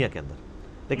ہوئی ہے دنیا کے اندر،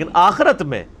 لیکن آخرت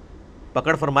میں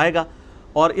پکڑ فرمائے گا۔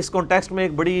 اور اس کانٹیکسٹ میں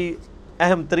ایک بڑی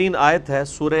اہم ترین آیت ہے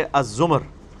سورہ الزمر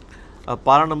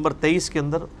پارہ نمبر 23 کے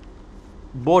اندر،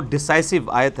 بہت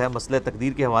ڈیسائسو آیت ہے مسئلہ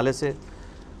تقدیر کے حوالے سے۔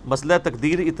 مسئلہ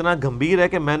تقدیر اتنا گھمبیر ہے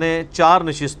کہ میں نے 4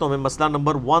 نشستوں میں مسئلہ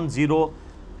نمبر 103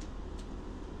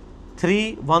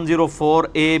 104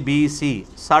 A B C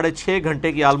 6.5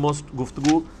 گھنٹے کی آلموسٹ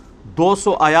گفتگو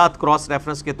 200 آیات کراس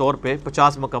ریفرنس کے طور پہ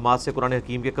 50 مقامات سے قرآن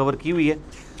حکیم کے کور کی ہوئی ہے۔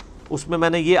 اس میں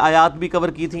نے یہ آیات بھی کور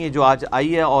کی تھیں جو آج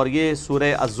آئی ہے، اور یہ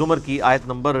سورہ الزمر کی آیت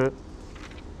نمبر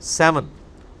 7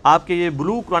 آپ کے یہ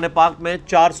بلو قرآن پاک میں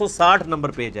 460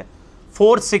 نمبر پیج ہے،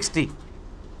 460۔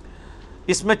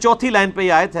 اس میں چوتھی لائن پہ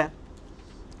یہ آیت ہے،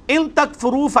 ان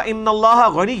تکفروا فإن اللہ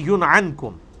غنی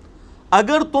عنکم۔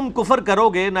 اگر تم کفر کرو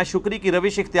گے، ناشکری کی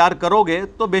روش اختیار کرو گے،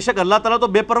 تو بے شک اللہ تعالیٰ تو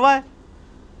بے پرواہ ہے۔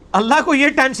 اللہ کو یہ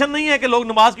ٹینشن نہیں ہے کہ لوگ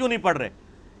نماز کیوں نہیں پڑھ رہے،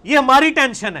 یہ ہماری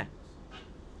ٹینشن ہے۔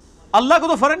 اللہ کو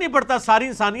تو فرق نہیں پڑتا، ساری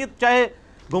انسانیت چاہے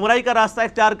گمراہی کا راستہ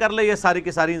اختیار کر لے یا ساری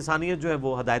کی ساری انسانیت جو ہے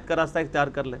وہ ہدایت کا راستہ اختیار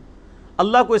کر لے،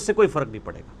 اللہ کو اس سے کوئی فرق نہیں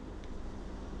پڑے گا۔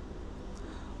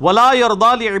 وَلَا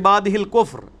يَرْضَى لِعِبَادِهِ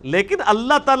الْكُفْرَ، لیکن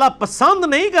اللہ تعالیٰ پسند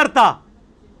نہیں کرتا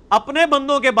اپنے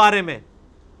بندوں کے بارے میں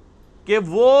کہ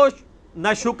وہ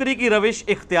ناشکری کی روش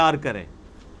اختیار کریں۔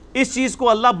 اس چیز کو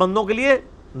اللہ بندوں کے لیے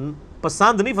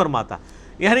پسند نہیں فرماتا۔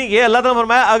 یعنی یہ اللہ تعالیٰ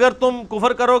فرمایا اگر تم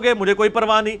کفر کرو گے مجھے کوئی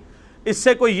پرواہ نہیں، اس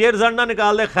سے کوئی یہ رزلٹ نہ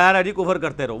نکال دے خیر ہے جی کفر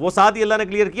کرتے رہو، وہ ساتھ ہی اللہ نے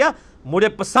کلیئر کیا مجھے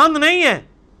پسند نہیں ہے،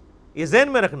 یہ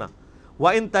ذہن میں رکھنا۔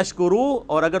 وَإِن تَشْكُرُوا،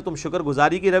 اور اگر تم شکر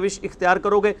گزاری کی روش اختیار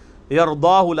کرو گے،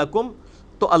 يَرْضَاهُ لَكُمْ،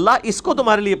 تو اللہ اس کو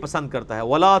تمہارے لیے پسند کرتا ہے۔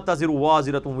 وَلَا تَزِرُ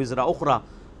وَازِرَةٌ وِزْرَ أُخْرَى،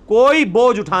 کوئی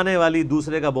بوجھ اٹھانے والی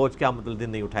دوسرے کا بوجھ قیامت الدن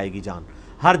نہیں اٹھائے گی جان،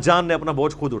 ہر جان نے اپنا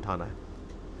بوجھ خود اٹھانا ہے۔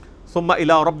 ثُمَّ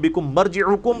إِلَىٰ رَبِّكُمْ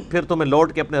مَرْجِعُكُمْ، پھر تمہیں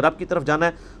لوٹ کے اپنے رب کی طرف جانا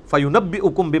ہے۔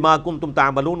 فَيُنَبِّئُكُمْ بِمَا كُنتُمْ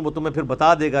تَعْمَلُونَ، وہ تمہیں پھر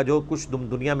بتا دے گا جو کچھ تم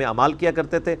دنیا میں اعمال کیا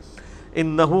کرتے تھے۔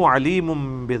 إِنَّهُ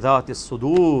عَلِيمٌ بِذَاتِ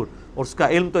الصُّدُورِ، اور اس کا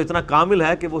علم تو اتنا کامل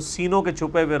ہے کہ وہ سینوں کے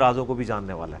چھپے ہوئے رازوں کو بھی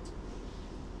جاننے والا ہے،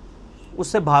 اس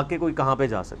سے بھاگ کے کوئی کہاں پہ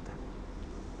جا سکتا ہے۔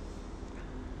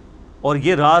 اور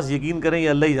یہ راز یقین کریں یہ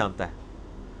اللہ ہی جانتا ہے۔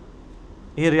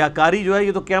 یہ ریاکاری جو ہے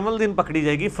یہ تو قیامت دن پکڑی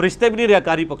جائے گی، فرشتے بھی نہیں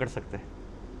ریاکاری پکڑ سکتے،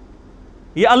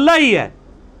 یہ اللہ ہی ہے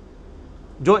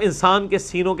جو انسان کے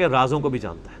سینوں کے رازوں کو بھی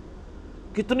جانتا ہے۔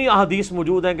 کتنی احادیث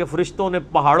موجود ہیں کہ فرشتوں نے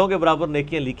پہاڑوں کے برابر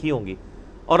نیکیاں لکھی ہوں گی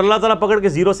اور اللہ تعالیٰ پکڑ کے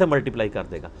 0 سے ملٹیپلائی کر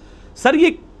دے گا۔ سر یہ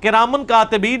کرامن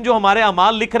کاتبین جو ہمارے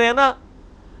اعمال لکھ رہے ہیں نا،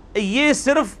 یہ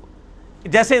صرف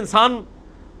جیسے انسان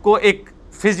کو ایک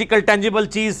فزیکل ٹینجیبل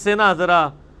چیز سے نا ذرا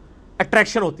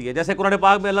اٹریکشن ہوتی ہے، جیسے قرآن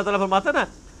پاک میں اللہ تعالیٰ فرماتا ہے نا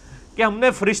کہ ہم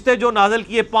نے فرشتے جو نازل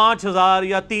کیے 5000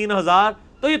 یا 3000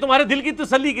 تو یہ تمہارے دل کی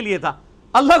تسلی کے لیے تھا۔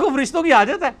 اللہ کو فرشتوں کی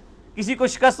حاجت ہے کسی کو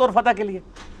شکست اور فتح کے لیے،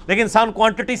 لیکن انسان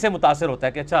کوانٹٹی سے متاثر ہوتا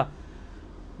ہے کہ اچھا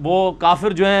وہ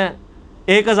کافر جو ہیں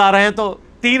 1000 ہیں تو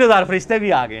 3000 فرشتے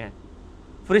بھی آ گئے ہیں.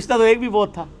 فرشتہ تو ایک بھی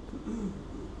بہت تھا.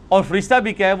 اور فرشتہ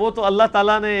بھی کیا ہے, وہ تو اللہ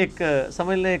تعالیٰ نے ایک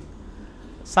سمجھ لیں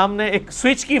سامنے ایک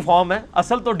سوئچ کی فارم ہے.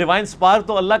 اصل تو ڈیوائن سپارک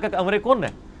تو اللہ کا امر کن ہے.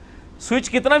 سوئچ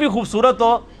کتنا بھی خوبصورت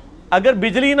ہو, اگر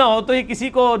بجلی نہ ہو تو یہ کسی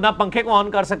کو نہ پنکھے کو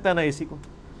آن کر سکتا ہے نہ اسی کو.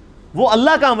 وہ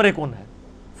اللہ کا امر کن ہے.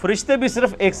 فرشتے بھی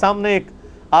صرف ایک سامنے ایک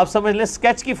آپ سمجھ لیں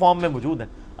سکیچ کی فارم میں موجود ہیں.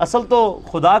 اصل تو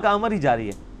خدا کا امر ہی جاری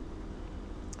ہے.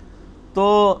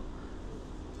 تو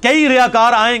کئی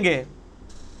ریاکار آئیں گے,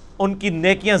 ان کی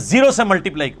نیکیاں زیرو سے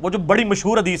ملٹیپلائی. وہ جو بڑی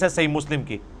مشہور حدیث ہے صحیح مسلم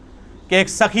کی کہ ایک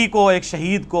سخی کو, ایک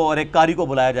شہید کو اور ایک قاری کو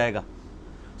بلایا جائے گا.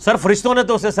 سر فرشتوں نے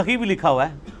تو اسے سخی بھی لکھا ہوا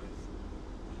ہے,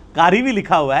 قاری بھی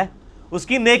لکھا ہوا ہے, اس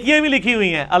کی نیکیاں بھی لکھی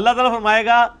ہوئی ہیں. اللہ تعالیٰ فرمائے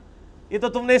گا یہ تو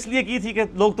تم نے اس لیے کی تھی کہ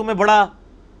لوگ تمہیں بڑا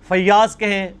فیاض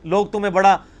کہیں, لوگ تمہیں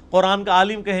بڑا قرآن کا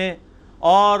عالم کہیں,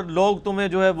 اور لوگ تمہیں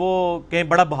جو ہے وہ کہیں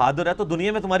بڑا بہادر ہے. تو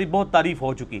دنیا میں تمہاری بہت تعریف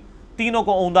ہو چکی. تینوں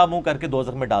کو اوندا منہ کر کے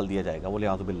دوزخ میں ڈال دیا جائے گا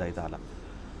والعیاذ باللہ تعالیٰ.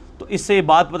 تو اس سے یہ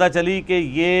بات پتہ چلی کہ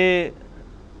یہ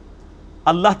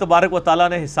اللہ تبارک و تعالیٰ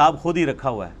نے حساب خود ہی رکھا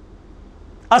ہوا ہے.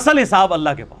 اصل حساب اللہ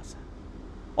کے پاس ہے,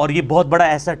 اور یہ بہت بڑا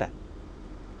ایسٹ ہے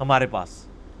ہمارے پاس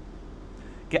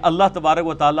کہ اللہ تبارک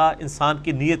و تعالیٰ انسان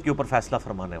کی نیت کے اوپر فیصلہ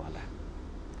فرمانے والا ہے.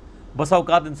 بسا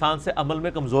اوقات انسان سے عمل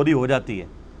میں کمزوری ہو جاتی ہے,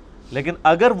 لیکن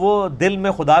اگر وہ دل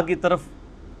میں خدا کی طرف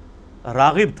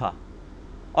راغب تھا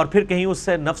اور پھر کہیں اس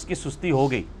سے نفس کی سستی ہو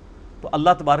گئی تو اللہ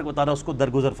تبارک و تعالیٰ اس کو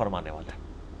درگزر فرمانے والا ہے.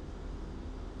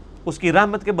 اس کی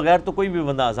رحمت کے بغیر تو کوئی بھی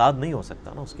بندہ آزاد نہیں ہو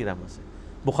سکتا نا اس کی رحمت سے.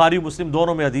 بخاری و مسلم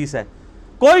دونوں میں حدیث ہے,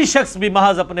 کوئی شخص بھی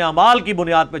محض اپنے اعمال کی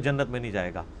بنیاد پہ جنت میں نہیں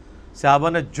جائے گا. صحابہ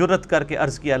نے جرت کر کے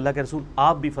عرض کیا اللہ کے رسول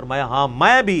آپ بھی؟ فرمایا ہاں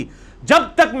میں بھی. جب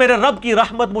تک میرے رب کی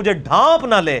رحمت مجھے ڈھانپ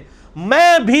نہ لے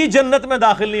میں بھی جنت میں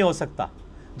داخل نہیں ہو سکتا,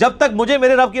 جب تک مجھے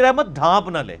میرے رب کی رحمت ڈھانپ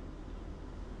نہ لے.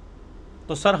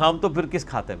 تو سر ہم تو پھر کس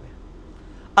کھاتے میں؟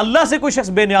 اللہ سے کوئی شخص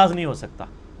بے نیاز نہیں ہو سکتا,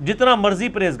 جتنا مرضی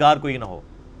پرہیزگار کوئی نہ ہو,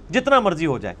 جتنا مرضی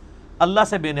ہو جائے, اللہ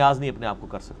سے بے نیاز نہیں اپنے آپ کو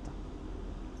کر سکتا.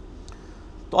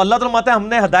 تو اللہ تعالیٰ ماتا ہے ہم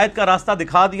نے ہدایت کا راستہ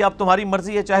دکھا دیا, اب تمہاری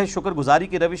مرضی ہے چاہے شکر گزاری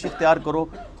کی روش اختیار کرو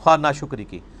خواہ ناشکری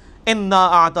کی. انا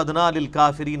اعتدنا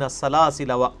للکافرین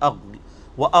سلاسل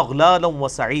واغلالا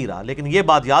وسعیرا. لیکن یہ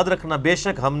بات یاد رکھنا بے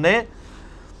شک ہم نے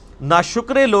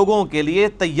ناشکرے لوگوں کے لیے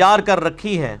تیار کر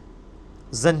رکھی ہیں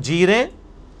زنجیریں,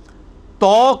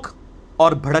 توق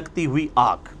اور بھڑکتی ہوئی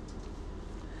آگ.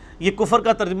 یہ کفر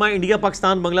کا ترجمہ انڈیا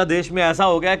پاکستان بنگلہ دیش میں ایسا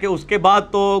ہو گیا کہ اس کے بعد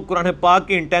تو قرآن پاک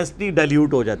کی انٹینسٹی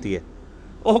ڈائلیوٹ ہو جاتی ہے.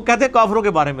 وہ کہتے ہیں کافروں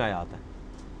کے بارے میں آیات ہے,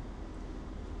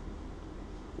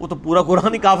 وہ تو پورا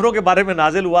قرآن ہی کافروں کے بارے میں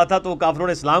نازل ہوا تھا, تو کافروں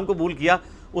نے اسلام قبول کیا.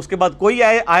 اس کے بعد کوئی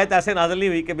آیت ایسے نازل نہیں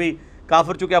ہوئی کہ بھئی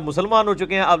کافر چونکہ اب مسلمان ہو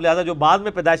چکے ہیں, اب لہذا جو بعد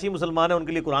میں پیدائشی مسلمان ہیں ان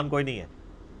کے لیے قرآن کوئی نہیں ہے.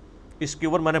 اس کے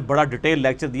اوپر میں نے بڑا ڈیٹیل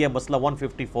لیکچر دیا ہے, مسئلہ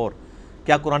 154.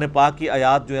 کیا قرآن پاک کی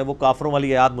آیات جو ہے وہ کافروں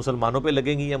والی آیات مسلمانوں پہ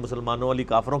لگیں گی یا مسلمانوں والی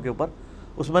کافروں کے اوپر؟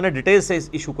 اس میں نے ڈیٹیل سے اس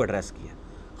ایشو کو ایڈریس کیا.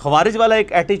 خوارج والا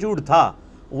ایک ایٹیچیوڈ تھا,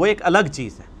 وہ ایک الگ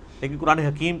چیز ہے, لیکن قرآن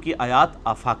حکیم کی آیات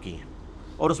آفاقی ہیں.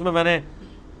 اور اس میں نے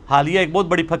حالیہ ایک بہت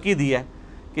بڑی پھکی دی ہے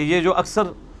کہ یہ جو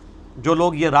اکثر جو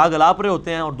لوگ یہ راگ الاپ رہے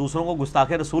ہوتے ہیں اور دوسروں کو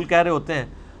گستاخ رسول کہہ رہے ہوتے ہیں,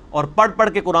 اور پڑھ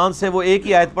کے قرآن سے وہ ایک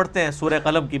ہی آیت پڑھتے ہیں سورہ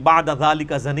قلم کی, بعد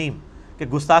ذالک زنیم, کہ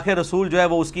گستاخ رسول جو ہے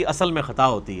وہ اس کی اصل میں خطا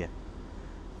ہوتی ہے,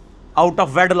 آؤٹ آف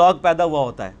ویڈ لاگ پیدا ہوا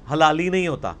ہوتا ہے, حلالی نہیں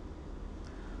ہوتا.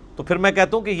 تو پھر میں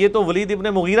کہتا ہوں کہ یہ تو ولید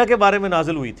ابن مغیرہ کے بارے میں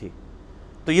نازل ہوئی تھی,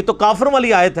 تو یہ تو کافروں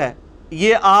والی آیت ہے.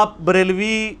 یہ آپ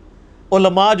بریلوی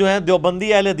علماء جو ہیں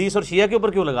دیوبندی اہل حدیث اور شیعہ کے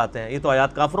اوپر کیوں لگاتے ہیں؟ یہ تو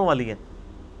آیات کافروں والی ہیں.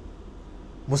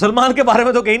 مسلمان کے بارے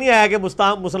میں تو کہیں نہیں آیا کہ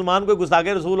مسلمان کوئی گستاخ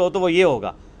رسول ہو تو وہ یہ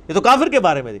ہوگا, یہ تو کافر کے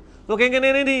بارے میں تھی. تو کہیں گے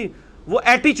نہیں وہ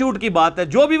ایٹیچیوڈ کی بات ہے,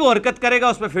 جو بھی وہ حرکت کرے گا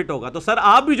اس میں فٹ ہوگا. تو سر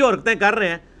آپ بھی جو حرکتیں کر رہے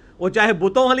ہیں وہ چاہے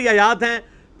بتوں والی آیات ہیں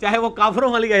چاہے وہ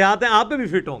کافروں والی آیات ہیں, آپ پہ بھی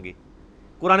فٹ ہوں گی.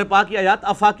 قرآن پاک کی آیات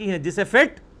آفاقی ہیں, جسے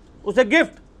فٹ اسے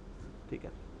گفٹ. ٹھیک ہے,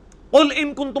 قل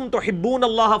ان کنتم تحبون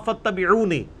اللہ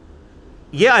فاتبعونی.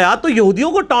 یہ آیات تو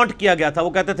یہودیوں کو ٹانٹ کیا گیا تھا, وہ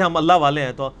کہتے تھے ہم اللہ والے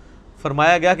ہیں, تو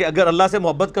فرمایا گیا کہ اگر اللہ سے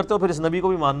محبت کرتے ہو پھر اس نبی کو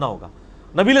بھی ماننا ہوگا.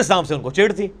 نبی علیہ السلام سے ان کو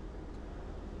چڑ تھی.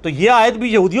 تو یہ آیت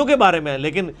بھی یہودیوں کے بارے میں ہے,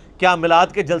 لیکن کیا میلاد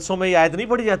کے جلسوں میں یہ آیت نہیں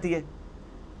پڑھی جاتی ہے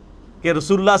کہ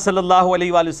رسول اللہ صلی اللہ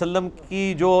علیہ وآلہ وسلم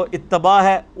کی جو اتباع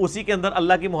ہے اسی کے اندر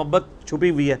اللہ کی محبت چھپی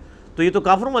ہوئی ہے؟ تو یہ تو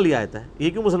کافروں والی آیت ہے, یہ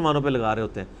کیوں مسلمانوں پہ لگا رہے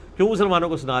ہوتے ہیں, کیوں مسلمانوں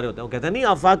کو سنا رہے ہوتے ہیں؟ وہ کہتے ہیں نہیں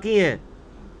آفاقی ہیں.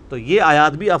 تو یہ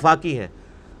آیات بھی آفاقی ہیں.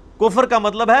 کفر کا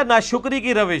مطلب ہے ناشکری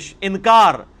کی روش,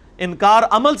 انکار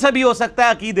عمل سے بھی ہو سکتا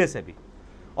ہے, عقیدے سے بھی.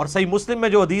 اور صحیح مسلم میں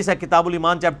جو حدیث ہے کتاب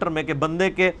الایمان چیپٹر میں کہ بندے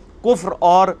کے کفر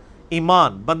اور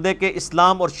ایمان, بندے کے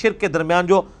اسلام اور شرک کے درمیان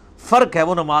جو فرق ہے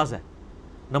وہ نماز ہے.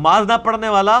 نماز نہ پڑھنے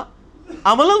والا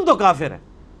عملاً تو کافر ہے,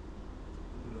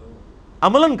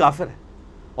 عملاً کافر ہے.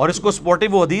 اور اس کو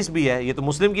سپورٹیو وہ حدیث بھی ہے، یہ تو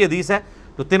مسلم کی حدیث ہے،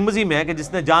 تو ترمذی میں ہے کہ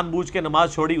جس نے جان بوجھ کے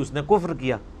نماز چھوڑی اس نے کفر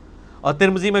کیا. اور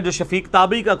ترمذی میں جو شفیق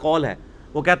تابعی کا قول ہے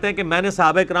وہ کہتے ہیں کہ میں نے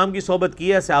صحابہ کرام کی صحبت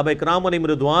کی ہے، صحابہ کرام علیہم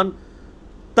رضوان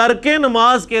ترک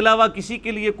نماز کے علاوہ کسی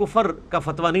کے لیے کفر کا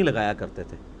فتویٰ نہیں لگایا کرتے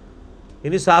تھے.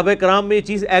 یعنی صحابہ کرام میں یہ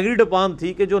چیز ایگریڈ اپان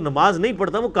تھی کہ جو نماز نہیں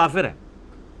پڑھتا وہ کافر ہے.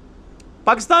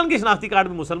 پاکستان کے شناختی کارڈ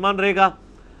میں مسلمان رہے گا،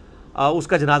 اس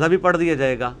کا جنازہ بھی پڑھ دیا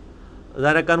جائے گا،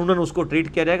 ظاہر قانوناً اس کو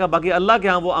ٹریٹ کیا جائے گا، باقی اللہ کے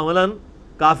ہاں وہ عملاً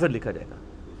کافر لکھا جائے گا.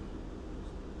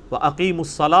 وَأَقِيمُوا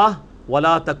الصَّلَاةَ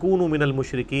وَلَا تَكُونُوا مِنَ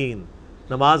الْمُشْرِكِينَ،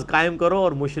 نماز قائم کرو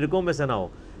اور مشرکوں میں سے نہ ہو.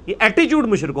 یہ ایٹیٹیوڈ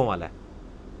مشرکوں والا ہے.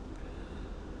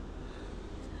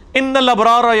 ان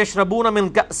الابرار یشربون من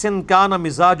کأس کان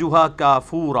مزاجها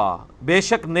کافورا، بے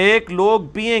شک نیک لوگ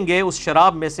پیئیں گے اس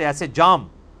شراب میں سے ایسے جام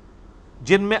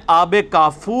جن میں آب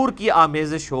کافور کی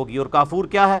آمیزش ہوگی. اور کافور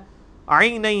کیا ہے؟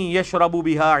 عین یشرب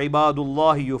بها عباد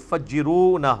اللہ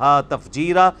یفجرونها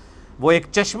تفجیرا، وہ ایک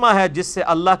چشمہ ہے جس سے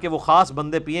اللہ کے وہ خاص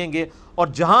بندے پیئیں گے اور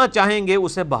جہاں چاہیں گے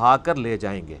اسے بہا کر لے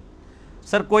جائیں گے.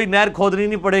 سر کوئی نہر کھودنی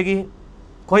نہیں پڑے گی،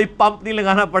 کوئی پمپ نہیں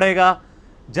لگانا پڑے گا،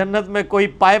 جنت میں کوئی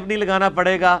پائپ نہیں لگانا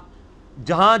پڑے گا،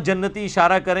 جہاں جنتی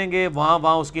اشارہ کریں گے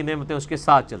وہاں اس کی نعمتیں اس کے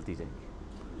ساتھ چلتی جائیں گی.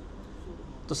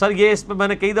 تو سر یہ اس پہ میں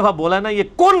نے کئی دفعہ بولا ہے نا، یہ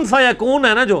کن فیکون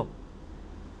ہے نا، جو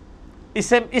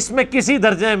اس میں کسی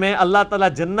درجے میں اللہ تعالیٰ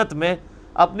جنت میں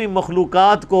اپنی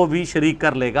مخلوقات کو بھی شریک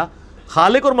کر لے گا.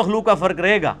 خالق اور مخلوق کا فرق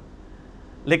رہے گا،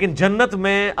 لیکن جنت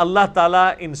میں اللہ تعالیٰ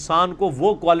انسان کو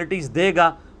وہ کوالٹیز دے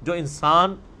گا جو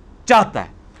انسان چاہتا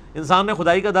ہے. انسان نے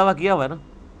خدائی کا دعویٰ کیا ہوا ہے نا،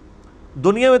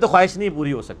 دنیا میں تو خواہش نہیں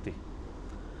پوری ہو سکتی،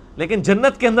 لیکن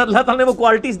جنت کے اندر اللہ تعالیٰ نے وہ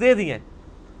کوالٹیز دے دی ہیں.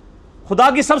 خدا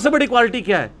کی سب سے بڑی کوالٹی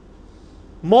کیا ہے؟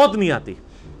 موت نہیں آتی،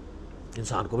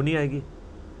 انسان کو بھی نہیں آئے گی.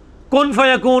 کن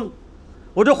فیکون،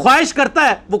 وہ جو خواہش کرتا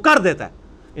ہے وہ کر دیتا ہے.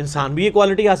 انسان بھی یہ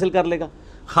کوالٹی حاصل کر لے گا.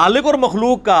 خالق اور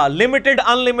مخلوق کا لمیٹڈ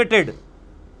ان لمیٹڈ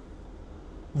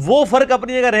وہ فرق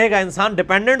اپنی جگہ رہے گا. انسان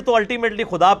ڈیپینڈنٹ تو الٹیمیٹلی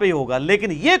خدا پہ ہی ہوگا،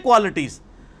 لیکن یہ کوالٹیز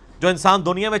جو انسان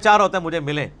دنیا میں چاہ رہا ہوتا ہے مجھے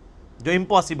ملیں، جو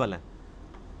امپاسبل ہیں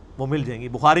وہ مل جائیں گی.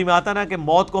 بخاری میں آتا نا کہ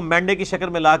موت کو مینڈے کی شکل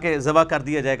میں لا کے ذبح کر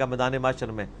دیا جائے گا میدان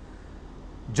محشر میں.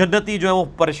 جنتی جو ہیں وہ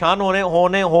پریشان ہونے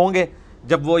ہوں گے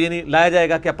جب وہ یعنی لایا جائے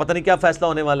گا کہ پتہ نہیں کیا فیصلہ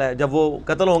ہونے والا ہے. جب وہ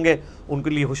قتل ہوں گے ان کے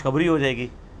لیے خوشخبری ہو جائے گی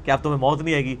کہ اب تمہیں موت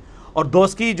نہیں آئے گی. اور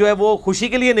دوست کی جو ہے وہ خوشی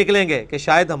کے لیے نکلیں گے کہ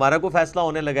شاید ہمارا کوئی فیصلہ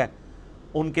ہونے لگا ہے،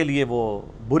 ان کے لیے وہ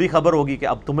بری خبر ہوگی کہ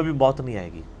اب تمہیں بھی موت نہیں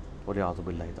آئے گی. وَلِعَاذُ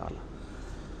بِاللَّهِ تَعَالَى.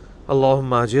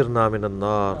 اللہم اجرنا من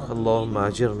النار، اللہم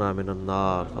اجرنا من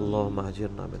النار، اللہم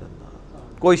اجرنا من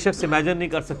النار. کوئی شخص امیجن نہیں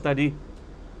کر سکتا جی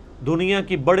دنیا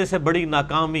کی بڑے سے بڑی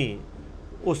ناکامی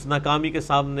اس ناکامی کے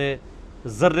سامنے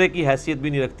ذرے کی حیثیت بھی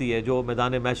نہیں رکھتی ہے جو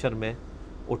میدان محشر میں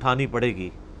اٹھانی پڑے گی.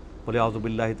 وَلِعَاذُ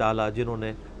بِاللَّهِ تَعَالَى، جنہوں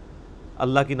نے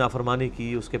اللہ کی نافرمانی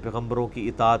کی، اس کے پیغمبروں کی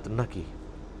اطاعت نہ کی.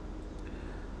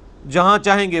 جہاں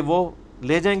چاہیں گے وہ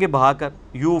لے جائیں گے بہا کر.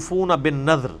 یوفون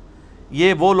بالنذر،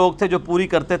 یہ وہ لوگ تھے جو پوری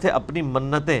کرتے تھے اپنی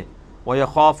منتیں.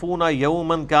 وَيَخَافُونَ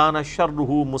يَوْمًا كَانَ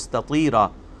شَرُّهُ مُسْتَطِيرًا،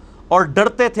 اور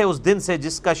ڈرتے تھے اس دن سے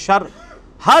جس کا شر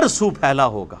ہر سو پھیلا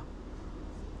ہوگا،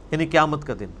 یعنی قیامت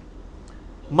کا دن.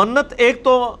 منت ایک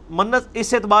تو منت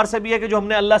اس اعتبار سے بھی ہے کہ جو ہم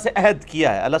نے اللہ سے عہد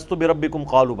کیا ہے، الستُ بربکم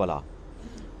قالوا بلا،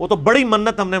 وہ تو بڑی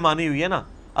منت ہم نے مانی ہوئی ہے نا،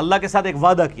 اللہ کے ساتھ ایک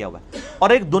وعدہ کیا ہوا ہے. اور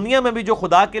ایک دنیا میں بھی جو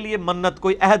خدا کے لیے منت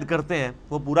کوئی عہد کرتے ہیں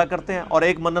وہ پورا کرتے ہیں، اور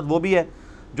ایک منت وہ بھی ہے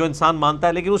جو انسان مانتا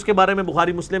ہے، لیکن اس کے بارے میں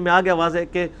بخاری مسلم میں آ گیا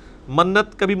واضح کہ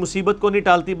منت کبھی مصیبت کو نہیں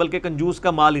ٹالتی بلکہ کنجوس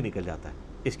کا مال ہی نکل جاتا ہے.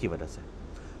 اس کی وجہ سے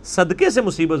صدقے سے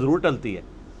مصیبت ضرور ٹلتی ہے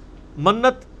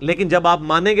منت، لیکن جب آپ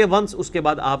مانیں گے ونس اس کے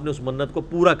بعد آپ نے اس منت کو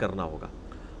پورا کرنا ہوگا،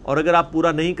 اور اگر آپ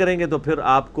پورا نہیں کریں گے تو پھر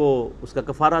آپ کو اس کا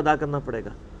کفارہ ادا کرنا پڑے گا.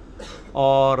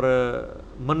 اور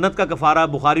منت کا کفارہ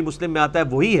بخاری مسلم میں آتا ہے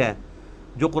وہی ہے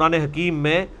جو قرآن حکیم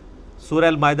میں سورہ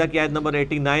المائدہ کی آیت نمبر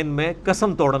 89 میں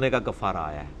قسم توڑنے کا کفارہ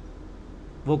آیا ہے.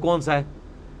 وہ کون سا ہے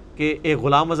کہ ایک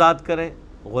غلام آزاد کریں،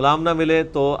 غلام نہ ملے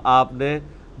تو آپ نے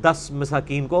 10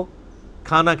 مساکین کو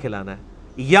کھانا کھلانا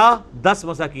ہے، یا 10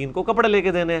 مساکین کو کپڑے لے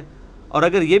کے دینے ہیں، اور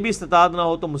اگر یہ بھی استطاعت نہ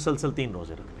ہو تو مسلسل 3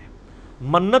 روزے رکھنے ہیں.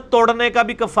 منت توڑنے کا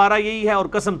بھی کفارہ یہی ہے اور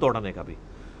قسم توڑنے کا بھی.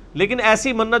 لیکن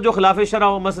ایسی منت جو خلاف شرع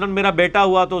ہو، مثلا میرا بیٹا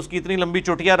ہوا تو اس کی اتنی لمبی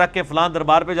چٹیاں رکھ کے فلاں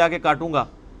دربار پہ جا کے کاٹوں گا،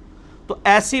 تو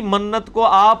ایسی منت کو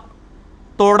آپ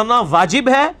توڑنا واجب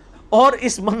ہے، اور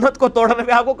اس منت کو توڑنے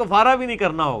پہ آپ کو کفارہ بھی نہیں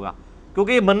کرنا ہوگا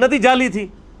کیونکہ یہ منت ہی جعلی تھی.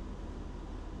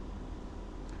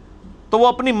 تو وہ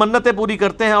اپنی منتیں پوری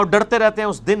کرتے ہیں اور ڈرتے رہتے ہیں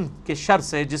اس دن کے شر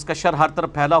سے جس کا شر ہر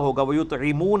طرف پھیلا ہوگا.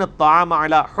 وَيُطْعِمُونَ الطَّعَامَ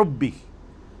عَلَى حُبِّهِ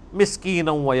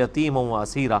مِسْكِينًا وَيَتِيمًا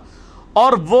وَأَسِيرًا،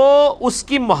 اور وہ اس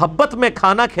کی محبت میں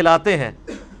کھانا کھلاتے ہیں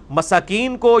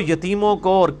مساکین کو، یتیموں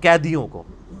کو اور قیدیوں کو.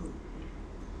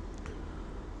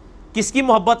 کس کی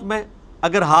محبت میں؟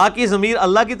 اگر ہاں کی ضمیر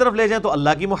اللہ کی طرف لے جائیں تو اللہ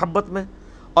کی محبت میں،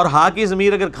 اور ہاں کی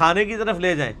ضمیر اگر کھانے کی طرف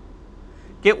لے جائیں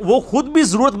کہ وہ خود بھی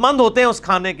ضرورت مند ہوتے ہیں اس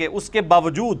کھانے کے، اس کے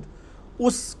باوجود،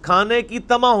 اس کھانے کی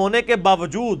طمع ہونے کے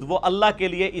باوجود وہ اللہ کے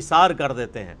لیے ایثار کر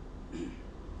دیتے ہیں.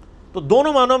 تو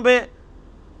دونوں معنوں میں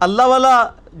اللہ والا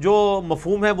جو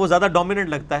مفہوم ہے وہ زیادہ ڈومیننٹ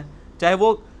لگتا ہے، چاہے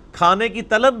وہ کھانے کی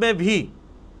طلب میں بھی،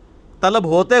 طلب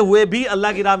ہوتے ہوئے بھی اللہ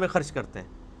کی راہ میں خرچ کرتے ہیں،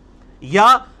 یا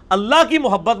اللہ کی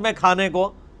محبت میں کھانے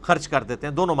کو خرچ کر دیتے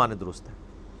ہیں. دونوں معنی درست ہیں.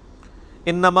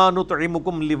 انما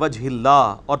نطعمکم لوجہ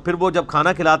اللہ، اور پھر وہ جب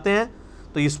کھانا کھلاتے ہیں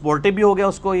تو یہ سپورٹیو بھی ہو گیا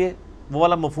اس کو، یہ وہ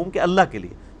والا مفہوم کہ اللہ کے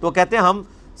لیے. تو وہ کہتے ہیں ہم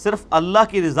صرف اللہ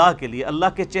کی رضا کے لیے،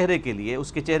 اللہ کے چہرے کے لیے،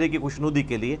 اس کے چہرے کی خوشنودی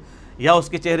کے لیے، یا اس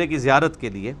کے چہرے کی زیارت کے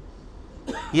لیے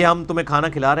یہ ہم تمہیں کھانا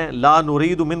کھلا رہے ہیں. لا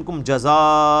نرید منکم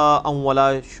جزاء ولا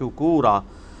شکورا،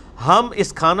 ہم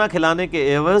اس کھانا کھلانے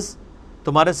کے عوض،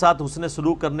 تمہارے ساتھ حسن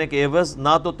سلوک کرنے کے عوض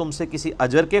نہ تو تم سے کسی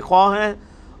اجر کے خواہ ہیں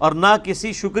اور نہ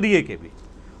کسی شکریہ کے بھی.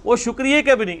 وہ شکریہ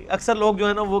کے بھی نہیں. اکثر لوگ جو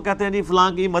ہے نا وہ کہتے ہیں جی فلاں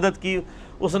کی مدد کی،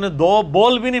 اس نے 2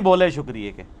 بول بھی نہیں بولے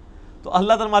شکریہ کے. تو اللہ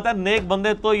تعالیٰ فرماتا ہے نیک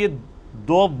بندے تو یہ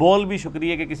 2 بول بھی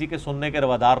شکریہ کے کسی کے سننے کے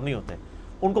روادار نہیں ہوتے.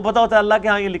 ان کو پتہ ہوتا ہے اللہ کے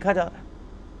ہاں یہ لکھا جا رہا ہے.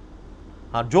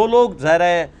 ہاں جو لوگ ظاہر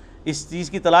ہے اس چیز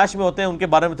کی تلاش میں ہوتے ہیں ان کے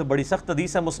بارے میں تو بڑی سخت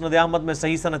حدیث ہے مسند احمد میں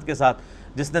صحیح سند کے ساتھ.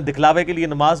 جس نے دکھلاوے کے لیے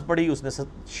نماز پڑھی اس نے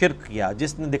شرک کیا،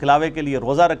 جس نے دکھلاوے کے لیے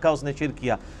روزہ رکھا اس نے شرک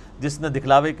کیا، جس نے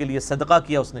دکھلاوے کے لیے صدقہ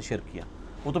کیا اس نے شرک کیا.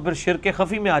 وہ تو پھر شرک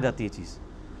خفی میں آ جاتی ہے چیز.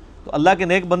 تو اللہ کے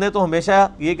نیک بندے تو ہمیشہ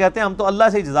یہ کہتے ہیں ہم تو اللہ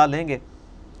سے ہی جزا لیں گے.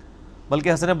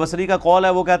 بلکہ حسن بصری کا قول ہے،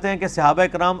 وہ کہتے ہیں کہ صحابہ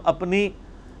کرام اپنی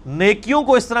نیکیوں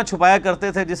کو اس طرح چھپایا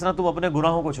کرتے تھے جس طرح تم اپنے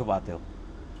گناہوں کو چھپاتے ہو،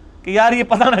 کہ یار یہ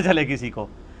پتہ نہ چلے کسی کو،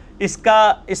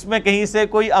 اس میں کہیں سے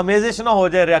کوئی آمیزش نہ ہو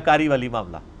جائے ریاکاری والی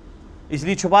معاملہ، اس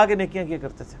لیے چھپا کے نیکیاں کیا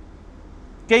کرتے تھے.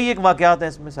 کئی ایک واقعات ہیں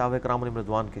اس میں صحابہ کرام علیہم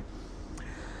رضوان کے.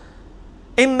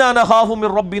 اِنَّا نَخَافُ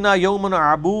مِن رَبِّنَا يَوْمًا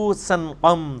عَبُوسًا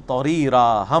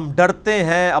قَمْطَرِيرًا، ہم ڈرتے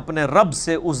ہیں اپنے رب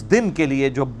سے اس دن کے لیے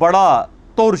جو بڑا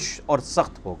ترش اور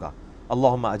سخت ہوگا.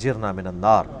 اللہم اجرنا من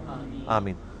النار،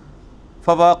 آمین.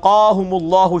 فَوَقَاهُمُ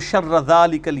اللَّهُ شَرَّ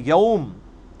ذَلِكَ الْيَوْمِ،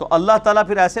 تو اللہ تعالیٰ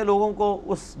پھر ایسے لوگوں کو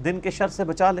اس دن کے شر سے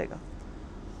بچا لے گا.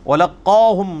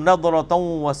 وَلَقَّاهُمْ نَضْرَةً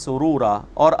وَسُرُورًا،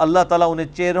 اور اللہ تعالیٰ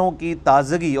انہیں چہروں کی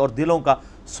تازگی اور دلوں کا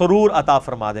سرور عطا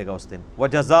فرما دے گا اس دن.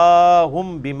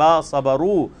 وَجَزَاهُمْ بِمَا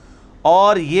صَبَرُوا،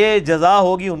 اور یہ جزا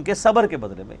ہوگی ان کے صبر کے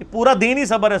بدلے میں. پورا دین ہی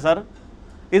صبر ہے سر.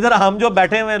 ادھر ہم جو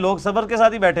بیٹھے ہوئے ہیں لوگ صبر کے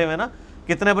ساتھ ہی بیٹھے ہوئے ہیں نا،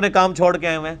 کتنے اپنے کام چھوڑ کے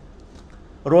آئے ہوئے ہیں.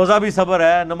 روزہ بھی صبر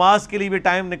ہے، نماز کے لیے بھی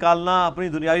ٹائم نکالنا، اپنی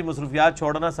دنیاوی مصروفیات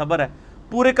چھوڑنا صبر ہے.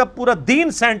 پورے کا پورا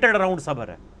دین سینٹرڈ اراؤنڈ صبر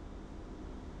ہے.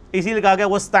 اسی لیے کہا گیا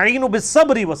وَاسْتَعِينُوا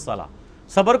بِالصَّبْرِ وَالصَّلَاةِ،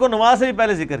 صبر کو نماز سے بھی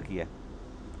پہلے ذکر کیا ہے.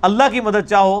 اللہ کی مدد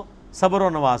چاہو صبر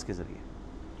اور نماز کے ذریعے.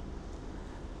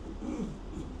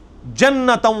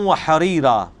 جَنَّةً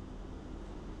وَحَرِيرًا،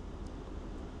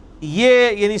 یہ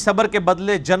یعنی صبر کے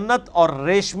بدلے جنت اور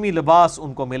ریشمی لباس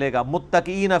ان کو ملے گا.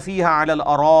 مُتَّكِئِينَ فِيهَا عَلَى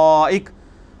الْأَرَائِكِ،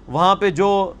 وہاں پہ جو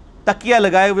تکیہ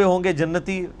لگائے ہوئے ہوں گے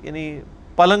جنتی یعنی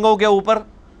پلنگوں کے اوپر.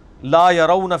 لا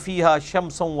يرون فيها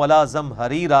شمسا ولا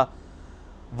زمهريرا،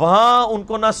 وہاں ان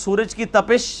کو نہ سورج کی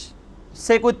تپش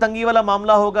سے کوئی تنگی والا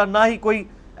معاملہ ہوگا، نہ ہی کوئی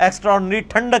ایکسٹرا آرڈنری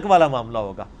ٹھنڈک والا معاملہ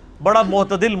ہوگا. بڑا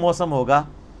معتدل موسم ہوگا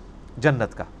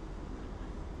جنت کا.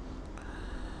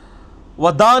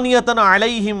 وَدَانِيَةً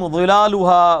عَلَيْهِمْ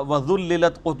ظِلَالُهَا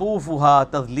وَذُلِّلَتْ قُطُوفُهَا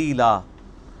تَذْلِيلًا،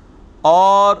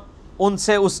 اور ان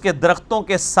سے اس کے درختوں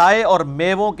کے سائے اور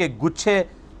میووں کے گچھے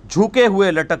جھکے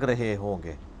ہوئے لٹک رہے ہوں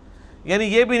گے. یعنی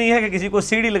یہ بھی نہیں ہے کہ کسی کو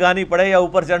سیڑھی لگانی پڑے یا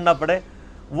اوپر چڑھنا پڑے،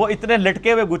 وہ اتنے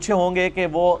لٹکے ہوئے گچھے ہوں گے کہ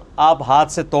وہ آپ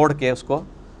ہاتھ سے توڑ کے اس کو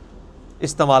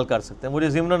استعمال کر سکتے ہیں. مجھے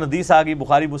ضمن حدیث آ گئی،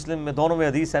 بخاری مسلم میں دونوں میں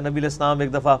حدیث ہے. نبی علیہ السلام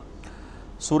ایک دفعہ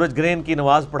سورج گرہن کی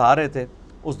نماز پڑھا رہے تھے.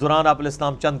 اس دوران آپ علیہ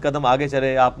السلام چند قدم آگے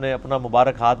چلے، آپ نے اپنا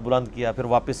مبارک ہاتھ بلند کیا، پھر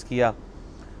واپس کیا.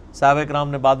 صحابہ کرام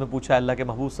نے بعد میں پوچھا اللہ کے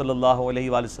محبوب صلی اللہ علیہ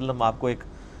وآلہ وسلم آپ کو ایک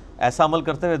ایسا عمل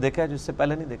کرتے ہوئے دیکھا ہے جس سے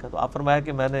پہلے نہیں دیکھا. تو آپ فرمایا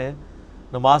کہ میں نے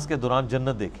نماز کے دوران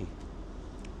جنت دیکھی،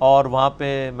 اور وہاں پہ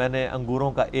میں نے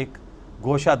انگوروں کا ایک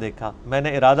گوشہ دیکھا. میں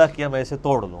نے ارادہ کیا میں اسے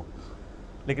توڑ لوں،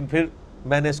 لیکن پھر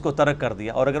میں نے اس کو ترک کر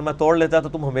دیا، اور اگر میں توڑ لیتا تو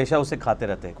تم ہمیشہ اسے کھاتے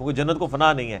رہتے، کیونکہ جنت کو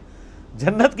فنا نہیں ہے.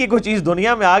 جنت کی کوئی چیز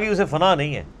دنیا میں آ گئی اسے فنا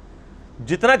نہیں ہے،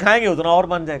 جتنا کھائیں گے اتنا اور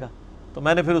بن جائے گا. تو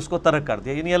میں نے پھر اس کو ترک کر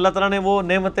دیا. یعنی اللہ تعالیٰ نے وہ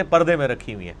نعمتیں پردے میں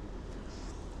رکھی ہوئی ہیں.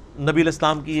 نبی علیہ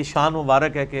السلام کی یہ شان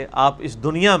مبارک ہے کہ آپ اس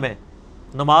دنیا میں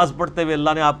نماز پڑھتے ہوئے اللہ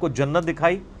نے آپ کو جنت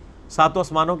دکھائی 7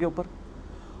 آسمانوں کے اوپر،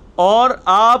 اور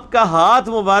آپ کا ہاتھ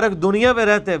مبارک دنیا میں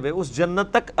رہتے ہوئے اس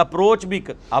جنت تک اپروچ بھی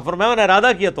آپ فرمایا میں نے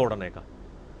ارادہ کیا توڑنے کا.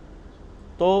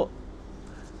 تو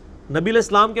نبی علیہ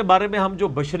السلام کے بارے میں ہم جو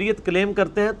بشریت کلیم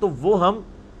کرتے ہیں تو وہ ہم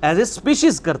ایز اے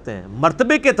اسپیشیز کرتے ہیں.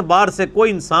 مرتبے کے اعتبار سے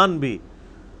کوئی انسان بھی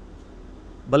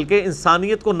بلکہ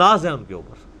انسانیت کو ناز ہے ان کے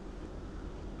اوپر.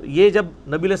 یہ جب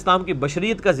نبی علیہ السلام کی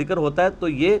بشریت کا ذکر ہوتا ہے تو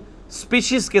یہ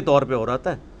سپیشیز کے طور پہ ہو رہا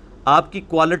ہے، آپ کی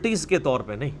کوالٹیز کے طور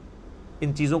پہ نہیں.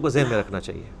 ان چیزوں کو ذہن میں رکھنا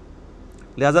چاہیے.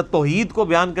 لہذا توحید کو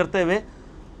بیان کرتے ہوئے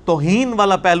توہین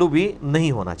والا پہلو بھی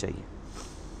نہیں ہونا چاہیے.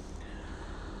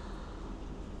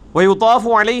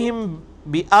 وَيُطَافُ عَلَيْهِمْ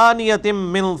بِآنِيَةٍ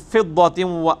مِّن فِضَّةٍ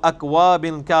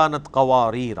وَأَكْوَابٍ كَانَتْ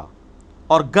قَوَارِيرَ،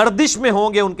 اور گردش میں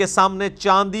ہوں گے ان کے سامنے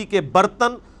چاندی کے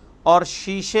برتن اور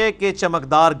شیشے کے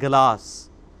چمکدار گلاس.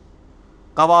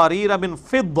 قواریر من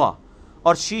فضہ،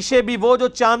 اور شیشے بھی وہ جو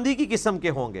چاندی کی قسم کے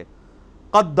ہوں گے.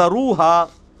 قدروہا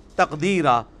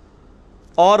تقدیرا،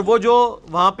 اور وہ جو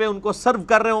وہاں پہ ان کو سرو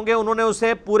کر رہے ہوں گے انہوں نے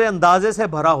اسے پورے اندازے سے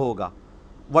بھرا ہوگا.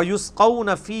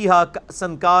 وَيُسْقَوْنَ فِيهَا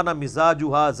كَأْسًا كَانَ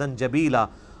مِزَاجُهَا زَنْجَبِيلًا،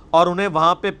 اور انہیں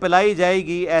وہاں پہ پلائی جائے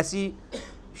گی ایسی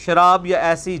شراب یا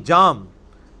ایسی جام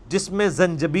جس میں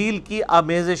زنجبیل کی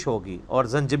آمیزش ہوگی.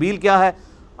 اور زنجبیل کیا ہے؟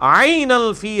 عَيْنًا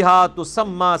فِيهَا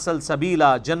تُسَمَّى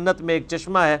سَلْسَبِيلًا، جنت میں ایک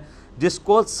چشمہ ہے جس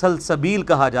کو سلسبیل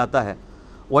کہا جاتا ہے.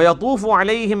 وَيَطُوفُ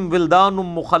عَلَيْهِمْ وِلْدَانٌ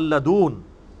مُخَلَّدُونَ،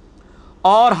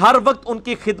 اور ہر وقت ان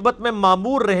کی خدمت میں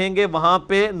معمور رہیں گے وہاں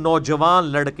پہ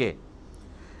نوجوان لڑکے.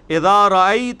 اذا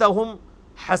رأیتہم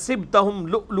حسبتہم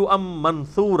لؤلؤا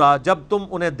منثورا، جب تم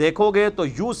انہیں دیکھو گے تو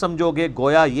یوں سمجھو گے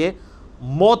گویا یہ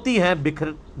موتی ہیں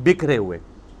بکھرے ہوئے.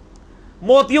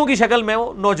 موتیوں کی شکل میں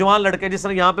وہ نوجوان لڑکے، جس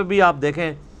طرح یہاں پہ بھی آپ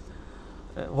دیکھیں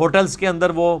ہوٹلز کے اندر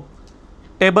وہ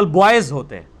ٹیبل بوائز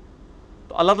ہوتے ہیں،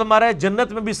 تو اللہ تعالیٰ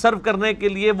جنت میں بھی سرو کرنے کے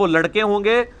لیے وہ لڑکے ہوں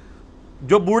گے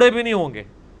جو بوڑھے بھی نہیں ہوں گے.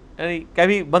 یعنی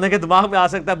کبھی بندے کے دماغ میں آ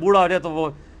سکتا ہے بوڑھا ہو جائے تو وہ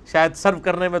شاید سرو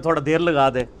کرنے میں تھوڑا دیر لگا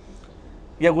دے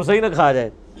یا غصہ ہی نہ کھا جائے.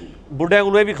 بوڑھے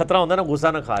کو بھی خطرہ ہوتا ہے نا غصہ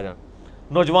نہ کھا جائے.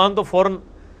 نوجوان تو فوراً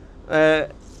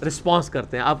رسپانس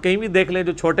کرتے ہیں. آپ کہیں بھی دیکھ لیں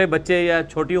جو چھوٹے بچے یا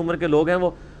چھوٹی عمر کے لوگ ہیں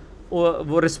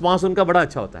وہ رسپانس ان کا بڑا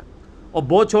اچھا ہوتا ہے. اور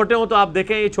بہت چھوٹے ہوں تو آپ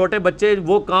دیکھیں یہ چھوٹے بچے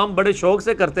وہ کام بڑے شوق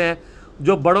سے کرتے ہیں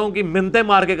جو بڑوں کی منتیں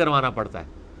مار کے کروانا پڑتا ہے.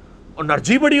 اور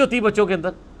انرجی بڑی ہوتی ہے بچوں کے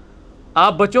اندر.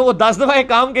 آپ بچوں کو 10 دفعہ ایک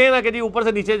کام کہیں نا کہ جی اوپر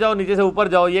سے نیچے جاؤ، نیچے سے اوپر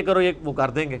جاؤ، یہ کرو، یہ وہ کر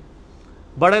دیں گے.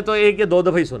 بڑے تو 1 یا 2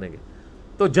 دفعہ ہی سنیں گے.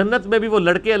 تو جنت میں بھی وہ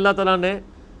لڑکے اللہ تعالیٰ نے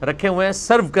رکھے ہوئے ہیں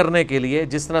سرو کرنے کے لیے،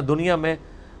 جس طرح دنیا میں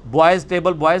بوائز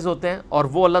ٹیبل بوائز ہوتے ہیں، اور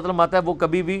وہ اللہ تعالیٰ ماتا ہے وہ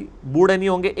کبھی بھی بوڑھے نہیں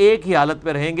ہوں گے، ایک ہی حالت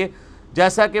پہ رہیں گے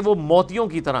جیسا کہ وہ موتیوں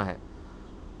کی طرح ہے.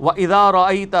 وَإِذَا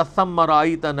رَأَيْتَ ثَمَّ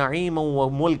رَأَيْتَ نَعِيمًا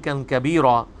وَمُلْكًا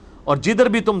كَبِيرًا، اور جدھر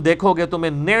بھی تم دیکھو گے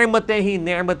تمہیں نعمتیں ہی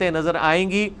نعمتیں نظر آئیں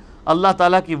گی، اللہ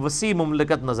تعالیٰ کی وسیع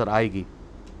مملکت نظر آئے گی.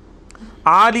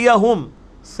 عَالِيَهُمْ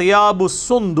ثِيَابُ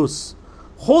السُّنْدُسِ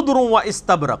خُضْرٌ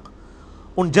وَإِسْتَبْرَقٌ،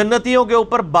 ان جنتیوں کے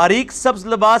اوپر باریک سبز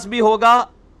لباس بھی ہوگا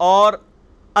اور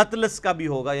اطلس کا بھی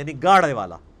ہوگا، یعنی گاڑے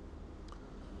والا.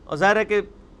 اور ظاہر ہے کہ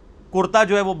کرتا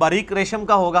جو ہے وہ باریک ریشم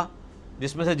کا ہوگا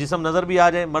جس میں سے جسم نظر بھی آ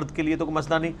جائے، مرد کے لیے تو کوئی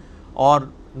مسئلہ نہیں. اور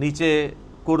نیچے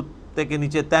کرتے کے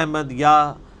نیچے تہمد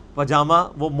یا پاجامہ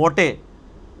وہ موٹے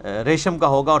ریشم کا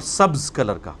ہوگا اور سبز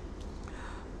کلر کا.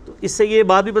 تو اس سے یہ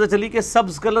بات بھی پتہ چلی کہ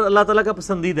سبز کلر اللہ تعالیٰ کا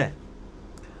پسندیدہ ہے،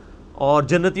 اور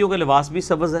جنتیوں کے لباس بھی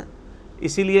سبز ہے.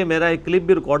 اسی لیے میرا ایک کلپ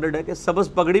بھی ریکارڈڈ ہے کہ سبز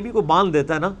پگڑی بھی کوئی باندھ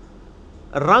دیتا ہے نا،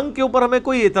 رنگ کے اوپر ہمیں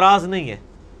کوئی اعتراض نہیں ہے.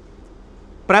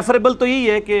 پریفریبل تو یہی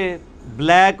ہے کہ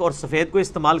بلیک اور سفید کو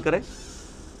استعمال کرے،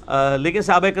 لیکن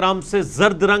صحابہ کرام سے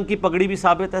زرد رنگ کی پگڑی بھی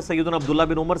ثابت ہے سیدنا عبداللہ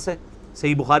بن عمر سے،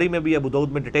 صحیح بخاری میں بھی، ابو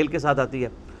داؤد میں ڈیٹیل کے ساتھ آتی ہے.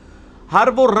 ہر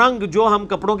وہ رنگ جو ہم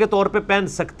کپڑوں کے طور پہ پہن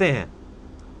سکتے ہیں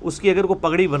اس کی اگر کوئی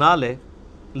پگڑی بنا لے،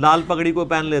 لال پگڑی کو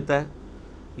پہن لیتا ہے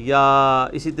یا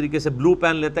اسی طریقے سے بلو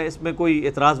پہن لیتا ہے، اس میں کوئی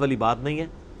اعتراض والی بات نہیں ہے.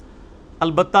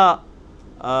 البتہ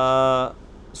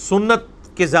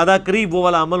سنت کے زیادہ قریب وہ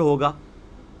والا عمل ہوگا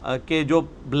کہ جو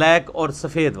بلیک اور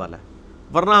سفید والا ہے.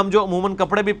 ورنہ ہم جو عموماً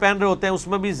کپڑے بھی پہن رہے ہوتے ہیں اس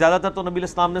میں بھی زیادہ تر تو نبی علیہ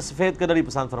السلام نے سفید کلر ہی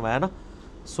پسند فرمایا نا.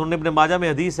 سنن ابن ماجہ میں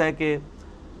حدیث ہے کہ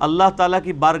اللہ تعالیٰ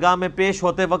کی بارگاہ میں پیش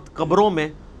ہوتے وقت قبروں میں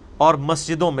اور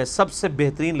مسجدوں میں سب سے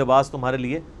بہترین لباس تمہارے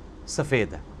لیے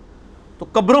سفید ہے. تو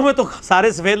قبروں میں تو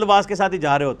سارے سفید لباس کے ساتھ ہی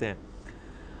جا رہے ہوتے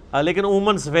ہیں، لیکن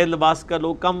عموماً سفید لباس کا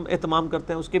لوگ کم اہتمام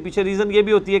کرتے ہیں. اس کے پیچھے ریزن یہ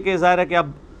بھی ہوتی ہے کہ ظاہر ہے کہ اب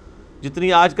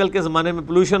جتنی آج کل کے زمانے میں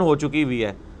پولوشن ہو چکی ہوئی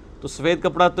ہے تو سفید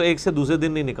کپڑا تو ایک سے دوسرے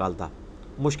دن نہیں نکالتا،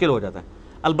 مشکل ہو جاتا ہے.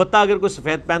 البتہ اگر کوئی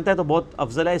سفید پہنتا ہے تو بہت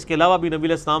افضل ہے. اس کے علاوہ بھی نبی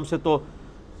علیہ السلام سے تو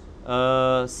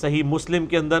صحیح مسلم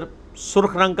کے اندر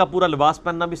سرخ رنگ کا پورا لباس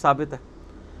پہننا بھی ثابت ہے.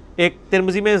 ایک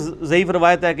ترمذی میں ضعیف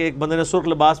روایت ہے کہ ایک بندے نے سرخ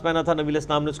لباس پہنا تھا، نبی علیہ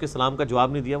السلام نے اس کے سلام کا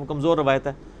جواب نہیں دیا، وہ کمزور روایت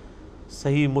ہے.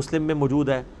 صحیح مسلم میں موجود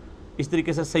ہے. اس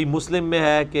طریقے سے صحیح مسلم میں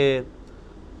ہے کہ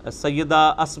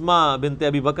سیدہ اسماء بنت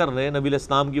ابی بکر نے نبی علیہ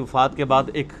السلام کی وفات کے بعد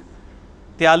ایک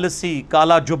تیالسی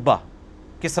کالا جبہ،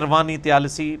 کسروانی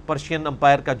تیالسی پرشین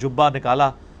امپائر کا جبہ نکالا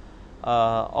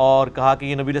اور کہا کہ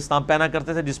یہ نبی علیہ السلام پہنا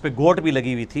کرتے تھے، جس پہ گوٹ بھی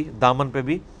لگی ہوئی تھی دامن پہ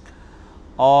بھی.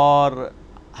 اور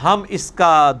ہم اس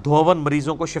کا دھون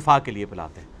مریضوں کو شفا کے لیے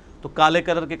پلاتے ہیں. تو کالے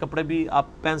کلر کے کپڑے بھی آپ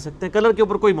پہن سکتے ہیں, کلر کے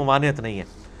اوپر کوئی ممانعت نہیں ہے.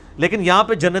 لیکن یہاں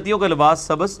پہ جنتیوں کا لباس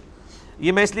سبز,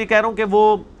 یہ میں اس لیے کہہ رہا ہوں کہ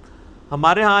وہ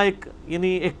ہمارے ہاں ایک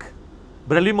ایک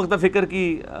بریلوی مکتب فکر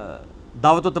کی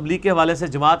دعوت و تبلیغ کے حوالے سے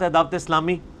جماعت ہے دعوت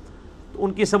اسلامی, تو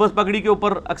ان کی سبز پگڑی کے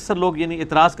اوپر اکثر لوگ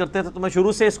اعتراض کرتے تھے. تو میں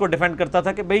شروع سے اس کو ڈیفینڈ کرتا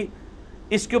تھا کہ بھئی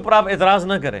اس کے اوپر آپ اعتراض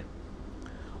نہ کریں.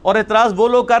 اور اعتراض وہ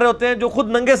لوگ کر رہے ہوتے ہیں جو خود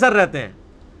ننگے سر رہتے ہیں,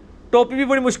 ٹوپی بھی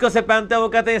بڑی مشکل سے پہنتے ہیں, وہ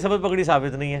کہتے ہیں یہ سبز پگڑی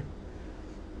ثابت نہیں ہے.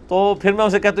 تو پھر میں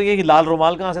اسے کہتا ہوں یہ لال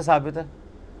رومال کہاں سے ثابت ہے؟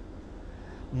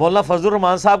 مولانا فضل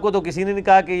الرحمان صاحب کو تو کسی نے نہیں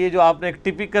کہا کہ یہ جو آپ نے ایک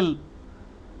ٹپیکل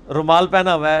رومال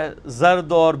پہنا ہوا ہے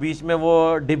زرد اور بیچ میں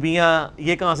وہ ڈبیاں,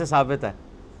 یہ کہاں سے ثابت ہے؟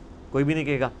 کوئی بھی نہیں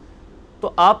کہے گا.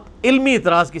 تو آپ علمی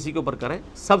اعتراض کسی کے اوپر کریں,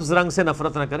 سبز رنگ سے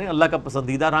نفرت نہ کریں. اللہ کا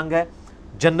پسندیدہ رنگ ہے,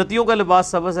 جنتیوں کا لباس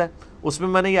سبز ہے. اس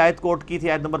میں نے یہ آیت کوٹ کی تھی,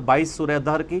 آیت نمبر 22 سورہ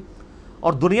الدہر کی.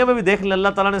 اور دنیا میں بھی دیکھ لیں اللہ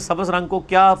تعالیٰ نے سبز رنگ کو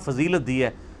کیا فضیلت دی ہے,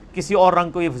 کسی اور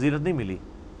رنگ کو یہ فضیلت نہیں ملی.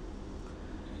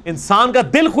 انسان کا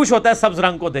دل خوش ہوتا ہے سبز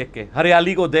رنگ کو دیکھ کے,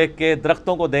 ہریالی کو دیکھ کے,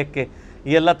 درختوں کو دیکھ کے.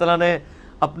 یہ اللہ تعالیٰ نے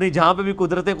اپنی جہاں پہ بھی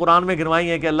قدرتیں قرآن میں گنوائی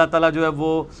ہیں کہ اللہ تعالیٰ جو ہے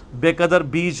وہ بے قدر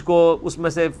بیج کو اس میں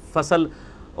سے فصل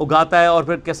اگاتا ہے اور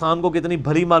پھر کسان کو کتنی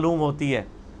بھلی معلوم ہوتی ہے.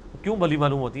 کیوں بھلی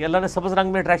معلوم ہوتی ہے؟ اللہ نے سبز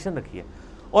رنگ میں اٹریکشن رکھی ہے.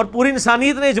 اور پوری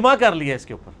انسانیت نے اجماع کر لیا ہے اس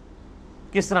کے اوپر.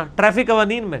 کس طرح؟ ٹریفک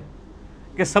قوانین میں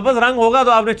کہ سبز رنگ ہوگا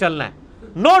تو آپ نے چلنا ہے,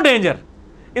 نو ڈینجر.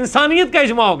 انسانیت کا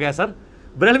اجماع ہو گیا سر.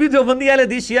 بریلوی دیوبندی اہل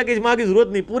حدیث شیعہ کے اجماع کی ضرورت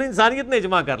نہیں, پوری انسانیت نے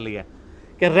اجماع کر لیا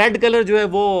ہے کہ ریڈ کلر جو ہے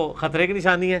وہ خطرے کی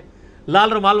نشانی ہے.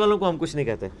 لال رومال والوں کو ہم کچھ نہیں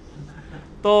کہتے.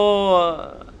 تو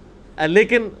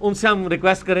لیکن ان سے ہم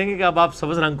ریکویسٹ کریں گے کہ اب آپ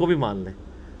سبز رنگ کو بھی مان لیں,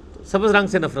 سبز رنگ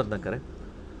سے نفرت نہ کریں.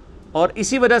 اور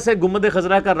اسی وجہ سے گنبد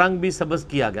خضرا کا رنگ بھی سبز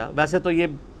کیا گیا. ویسے تو یہ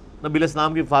نبی علیہ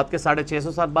السلام کی وفات کے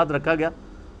 650 سال بعد رکھا گیا,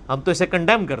 ہم تو اسے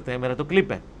کنڈیم کرتے ہیں, میرا تو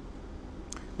کلپ ہے.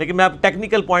 لیکن میں آپ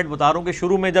ٹیکنیکل پوائنٹ بتا رہا ہوں کہ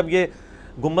شروع میں جب یہ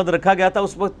گنبد رکھا گیا تھا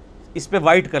اس وقت اس پہ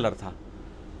وائٹ کلر تھا.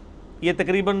 یہ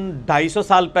تقریباً 250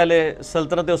 سال پہلے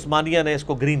سلطنت عثمانیہ نے اس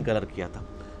کو گرین کلر کیا تھا.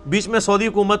 بیچ میں سعودی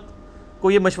حکومت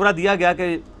کو یہ مشورہ دیا گیا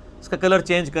کہ اس کا کلر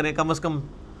چینج کریں, کم از کم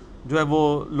جو ہے وہ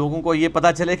لوگوں کو یہ پتہ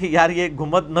چلے کہ یار یہ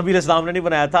گنبد نبی علیہ السلام نے نہیں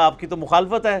بنایا تھا, آپ کی تو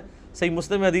مخالفت ہے, صحیح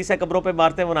مسلم میں حدیث ہے قبروں پہ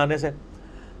عمارتیں بنانے سے.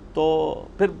 تو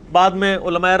پھر بعد میں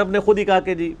علماء عرب نے خود ہی کہا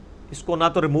کہ جی اس کو نہ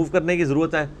تو ریموو کرنے کی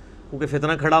ضرورت ہے کیونکہ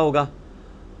فتنہ کھڑا ہوگا,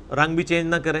 رنگ بھی چینج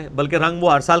نہ کریں, بلکہ رنگ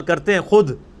وہ ہر سال کرتے ہیں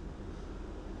خود.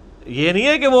 یہ نہیں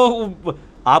ہے کہ وہ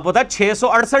آپ پتہ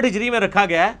 668 ہجری میں رکھا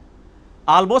گیا ہے,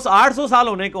 آلموسٹ 800 سال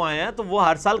ہونے کو آئے ہیں, تو وہ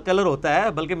ہر سال کلر ہوتا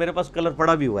ہے. بلکہ میرے پاس کلر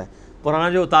پڑا بھی ہوا ہے, پرانا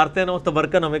جو اتارتے ہیں نا وہ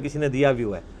تبرکن ہمیں کسی نے دیا بھی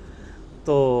ہوا ہے.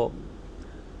 تو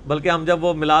بلکہ ہم جب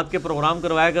وہ میلاد کے پروگرام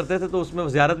کروایا کرتے تھے تو اس میں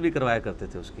زیارت بھی کروایا کرتے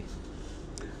تھے اس کی.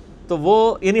 تو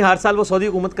وہ ہر سال وہ سعودی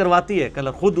حکومت کرواتی ہے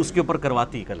کلر, خود اس کے اوپر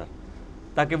کرواتی ہے کلر,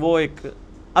 تاکہ وہ ایک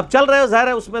اب چل رہے ہو. ظاہر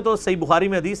ہے اس میں تو صحیح بخاری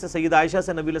میں حدیث ہے, سیدہ عائشہ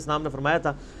سے نبی علیہ السلام نے فرمایا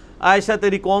تھا, عائشہ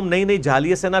تیری قوم نئی نئی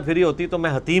جھالیے سے نہ پھری ہوتی تو میں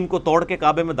حتیم کو توڑ کے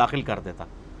کعبے میں داخل کر دیتا,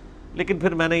 لیکن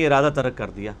پھر میں نے یہ ارادہ ترک کر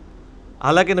دیا.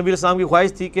 حالانکہ نبی علیہ السلام کی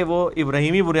خواہش تھی کہ وہ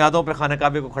ابراہیمی بنیادوں پہ خانہ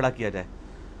کعبے کو کھڑا کیا جائے,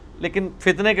 لیکن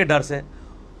فتنے کے ڈر سے.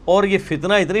 اور یہ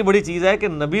فتنہ اتنی بڑی چیز ہے کہ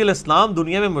نبی علیہ السلام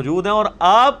دنیا میں موجود ہیں اور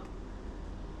آپ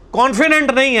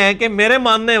کانفیڈنٹ نہیں ہیں کہ میرے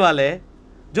ماننے والے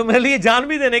جو میرے لیے جان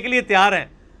بھی دینے کے لیے تیار ہیں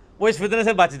وہ اس فتنے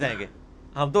سے بچ جائیں گے.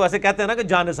 ہم تو ایسے کہتے ہیں نا کہ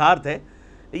جانثار تھے,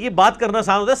 یہ بات کرنا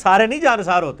آسان ہوتا ہے, سارے نہیں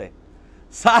جانثار ہوتے,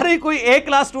 سارے کوئی ایک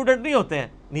کلاس اسٹوڈنٹ نہیں ہوتے ہیں,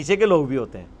 نیچے کے لوگ بھی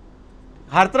ہوتے ہیں,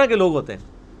 ہر طرح کے لوگ ہوتے ہیں.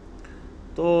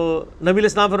 تو نبی علیہ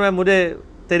السلام فرمایا مجھے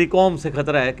تیری قوم سے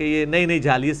خطرہ ہے کہ یہ نئی نئی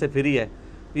جھالیت سے پھری ہے,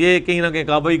 یہ کہیں نہ کہیں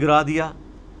کعبہ ہی گرا دیا.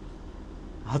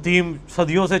 حتیم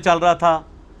صدیوں سے چل رہا تھا,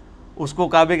 اس کو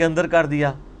کعبے کے اندر کر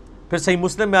دیا. پھر صحیح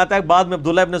مسلم میں آتا ہے بعد میں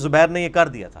عبداللہ ابن زبیر نے یہ کر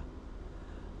دیا تھا.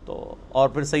 تو اور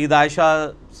پھر سیدہ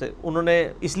عائشہ سے انہوں نے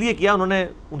اس لیے کیا, انہوں نے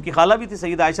ان کی خالہ بھی تھی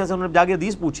سیدہ عائشہ سے, انہوں نے جا کے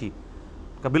حدیث پوچھی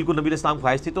کہ بالکل نبی علیہ السلام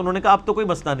خواہش تھی, تو انہوں نے کہا اب تو کوئی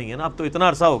مسئلہ نہیں ہے نا, اب تو اتنا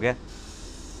عرصہ ہو گیا.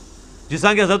 جس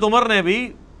طرح کہ حضرت عمر نے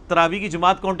بھی تراویح کی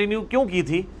جماعت کنٹینیو کیوں کی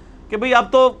تھی کہ بھئی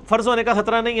اب تو فرض ہونے کا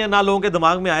خطرہ نہیں ہے, نہ لوگوں کے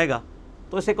دماغ میں آئے گا,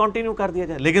 تو اسے کنٹینیو کر دیا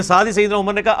جائے. لیکن ساتھ ہی سیدنا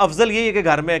عمر نے کہا افضل یہی ہے کہ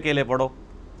گھر میں اکیلے پڑھو,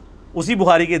 اسی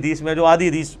بخاری کی حدیث میں جو آدھی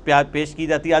حدیث پیش کی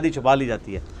جاتی ہے آدھی چھپا لی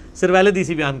جاتی ہے, صرف اہل حدیث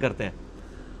ہی بیان کرتے ہیں,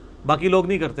 باقی لوگ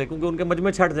نہیں کرتے کیونکہ ان کے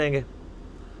مجمع چھٹ جائیں گے.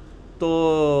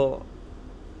 تو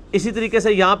اسی طریقے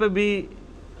سے یہاں پہ بھی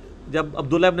جب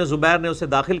عبداللہ ابن زبیر نے اسے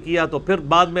داخل کیا تو پھر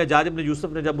بعد میں حجاج ابن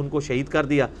یوسف نے جب ان کو شہید کر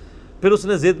دیا, پھر اس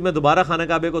نے ضد میں دوبارہ خانہ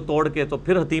کعبے کو توڑ کے تو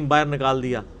پھر حتیم باہر نکال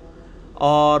دیا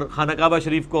اور خانہ کعبہ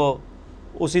شریف کو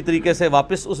اسی طریقے سے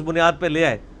واپس اس بنیاد پہ لے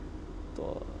آئے.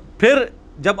 تو پھر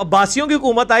جب عباسیوں کی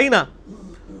حکومت آئی نا,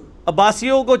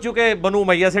 عباسیوں کو چونکہ بنو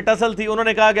امیہ سے ٹسل تھی, انہوں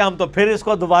نے کہا کہ ہم تو پھر اس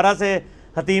کو دوبارہ سے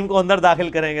حتیم کو اندر داخل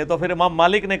کریں گے. تو پھر امام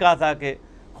مالک نے کہا تھا کہ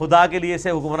خدا کے لیے اسے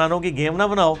حکمرانوں کی گیم نہ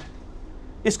بناؤ,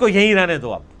 اس کو یہیں رہنے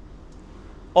دو آپ.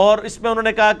 اور اس میں انہوں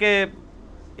نے کہا کہ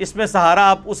اس میں سہارا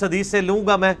آپ اس حدیث سے لوں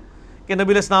گا میں کہ نبی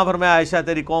علیہ السلام فرمایا عائشہ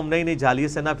تیری قوم نہیں جھالیے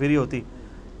سے نہ پھری ہوتی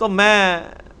تو میں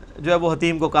جو ہے وہ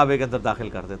حتیم کو کعبے کے اندر داخل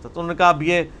کر دیتا. تو انہوں نے کہا اب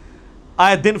یہ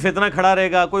آئے دن فتنہ کھڑا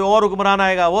رہے گا, کوئی اور حکمران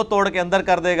آئے گا وہ توڑ کے اندر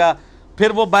کر دے گا,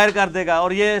 پھر وہ باہر کر دے گا,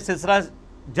 اور یہ سلسلہ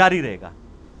جاری رہے گا.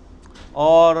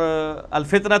 اور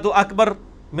الفتنۃ اکبر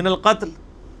من القتل,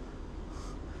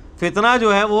 فتنہ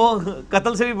جو ہے وہ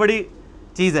قتل سے بھی بڑی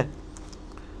چیز ہے.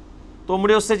 تو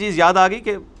مجھے اس سے چیز یاد آ گئی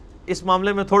کہ اس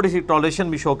معاملے میں تھوڑی سی ٹالریشن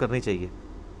بھی شو کرنی چاہیے,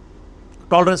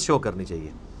 ٹالرنس شو کرنی چاہیے.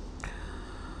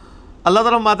 اللہ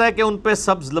تعالیٰ فرماتا ہے کہ ان پہ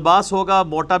سبز لباس ہوگا,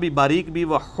 موٹا بھی باریک بھی,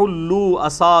 وَحُلُّوا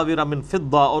أَسَاوِرَ مِن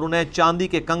فِضَّةٍ, اور انہیں چاندی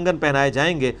کے کنگن پہنائے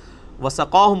جائیں گے,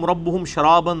 وَسَقَاهُمْ رَبُّهُمْ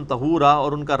شَرَابًا طَهُورًا,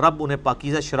 اور ان کا رب انہیں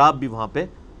پاکیزہ شراب بھی وہاں پہ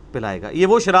پلائے گا. یہ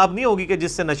وہ شراب نہیں ہوگی کہ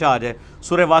جس سے نشہ آ جائے,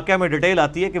 سورہ واقعہ میں ڈیٹیل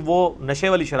آتی ہے کہ وہ نشے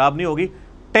والی شراب نہیں ہوگی,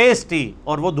 ٹیسٹ ہی,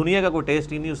 اور وہ دنیا کا کوئی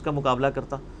ٹیسٹ ہی نہیں اس کا مقابلہ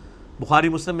کرتا. بخاری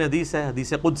مسلم میں حدیث ہے,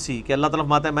 حدیث قدسی, کہ اللہ تعالیٰ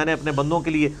فرماتا ہے میں نے اپنے بندوں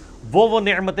کے لیے وہ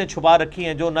نعمتیں چھپا رکھی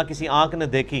ہیں جو نہ کسی آنکھ نے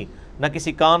دیکھی, نہ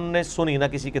کسی کان نے سنی, نہ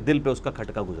کسی کے دل پہ اس کا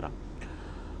کھٹکا گزرا.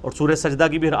 اور سورہ سجدہ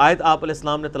کی بھی آیت آپ علیہ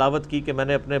السلام نے تلاوت کی کہ میں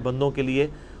نے اپنے بندوں کے لیے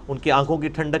ان کی آنکھوں کی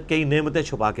ٹھنڈک کئی نعمتیں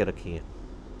چھپا کے رکھی ہیں.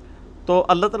 تو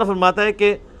اللہ تعالیٰ فرماتا ہے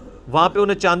کہ وہاں پہ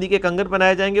انہیں چاندی کے کنگن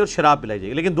پہنائے جائیں گے اور شراب پلائی جائے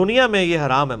گی. لیکن دنیا میں یہ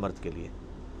حرام ہے مرد کے لیے.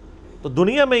 تو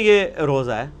دنیا میں یہ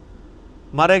روزہ ہے.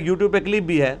 ہمارا ایک یوٹیوب پہ کلپ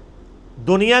بھی ہے,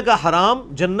 دنیا کا حرام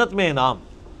جنت میں انعام.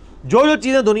 جو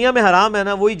چیزیں دنیا میں حرام ہے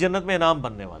نا وہی جنت میں انعام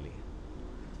بننے والی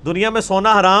ہیں. دنیا میں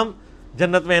سونا حرام,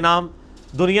 جنت میں انعام.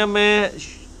 دنیا میں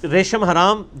ریشم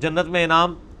حرام, جنت میں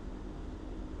انعام.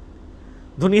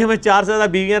 دنیا میں 4 سے زیادہ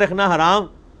بیویاں رکھنا حرام,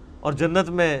 اور جنت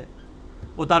میں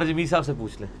وہ تارجمی صاحب سے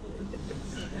پوچھ لیں.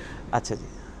 اچھا جی,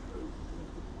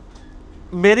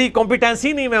 میری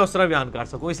کمپیٹنسی نہیں میں اس طرح بیان کر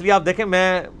سکوں, اس لیے آپ دیکھیں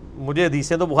مجھے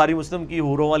حدیثیں تو بخاری مسلم کی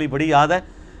حوروں والی بڑی یاد ہے,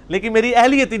 لیکن میری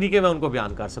اہلیت ہی نہیں کہ میں ان کو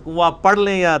بیان کر سکوں. وہ آپ پڑھ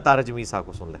لیں یا تارجمی صاحب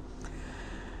کو سن لیں.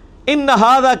 ان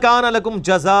ھذا کان لکم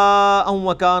جزاء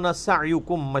وکان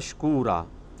سعیکم مشکورا,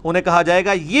 انہیں کہا جائے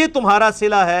گا یہ تمہارا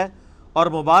صلہ ہے اور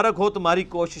مبارک ہو تمہاری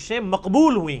کوششیں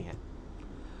مقبول ہوئی ہیں.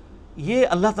 یہ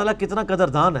اللہ تعالیٰ کتنا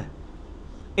قدردان ہے.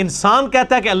 انسان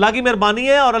کہتا ہے کہ اللہ کی مہربانی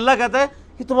ہے, اور اللہ کہتا ہے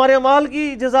کہ تمہارے اعمال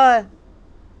کی جزا ہے,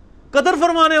 قدر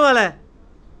فرمانے والا ہے.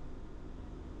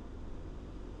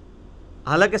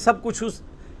 حالانکہ سب کچھ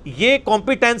یہ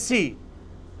کمپیٹنسی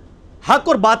حق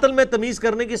اور باطل میں تمیز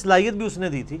کرنے کی صلاحیت بھی اس نے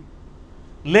دی تھی,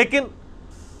 لیکن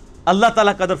اللہ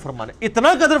تعالیٰ قدر فرمانے,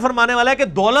 اتنا قدر فرمانے والا ہے کہ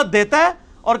دولت دیتا ہے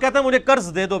اور کہتا ہے مجھے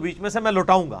قرض دے دو بیچ میں سے میں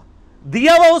لوٹاؤں گا.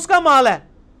 دیا ہوا اس کا مال ہے,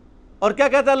 اور کیا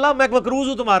کہتا ہے اللہ میں مقروض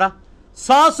ہوں تمہارا,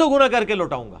 700 گنا کر کے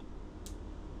لوٹاؤں گا.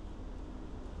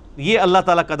 یہ اللہ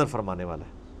تعالیٰ قدر فرمانے والا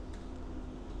ہے.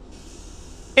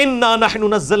 اِنَّا نَحْنُ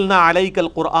نَزَّلْنَا عَلَيْكَ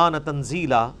الْقُرْآنَ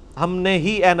تَنزِيلًا, ہم نے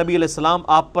ہی اے نبی علیہ السلام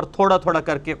آپ پر تھوڑا تھوڑا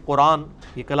کر کے قرآن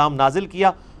یہ کلام نازل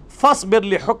کیا. فَاصْبِرْ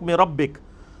لِحُكْمِ رَبِّكَ,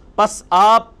 پس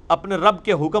آپ اپنے رب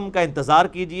کے حکم کا انتظار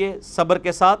کیجئے صبر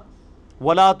کے ساتھ.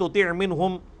 وَلَا تُطِعْ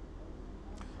مِنْهُمْ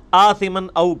آثِمًا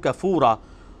أَوْ كَفُورًا,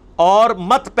 اور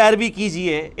مت پیروی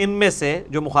کیجئے ان میں سے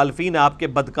جو مخالفین ہیں آپ کے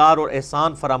بدکار اور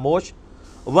احسان فراموش.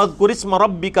 وَاذْكُرِ اسْمَ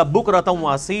رَبِّكَ بُكْرَةً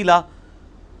وَأَصِيلًا,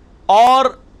 اور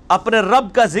اپنے رب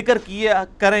کا ذکر کیا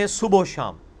کریں صبح و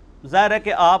شام. ظاہر ہے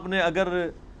کہ آپ نے اگر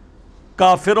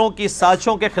کافروں کی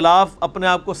سازشوں کے خلاف اپنے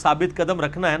آپ کو ثابت قدم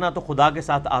رکھنا ہے نا تو خدا کے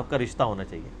ساتھ آپ کا رشتہ ہونا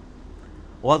چاہیے.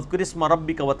 وَاذْكُرِ اسْمَ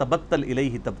رَبِّكَ وَتَبَتَّلْ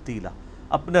إِلَيْهِ تَبْتِيلًا,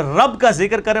 اپنے رب کا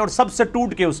ذکر کریں اور سب سے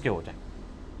ٹوٹ کے اس کے ہو جائیں.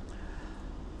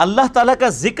 اللہ تعالیٰ کا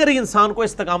ذکر ہی انسان کو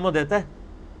استقامت دیتا ہے,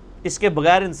 اس کے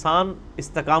بغیر انسان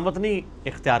استقامت نہیں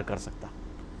اختیار کر سکتا.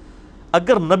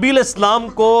 اگر نبی علیہ السلام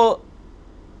کو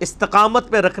استقامت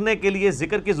پہ رکھنے کے لیے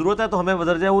ذکر کی ضرورت ہے تو ہمیں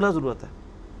بدرجہ اولا ضرورت ہے.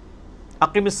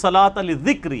 اقم الصلاۃ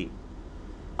لذکری,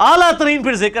 اعلیٰ ترین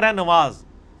پھر ذکر ہے نماز,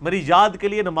 میری یاد کے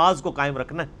لیے نماز کو قائم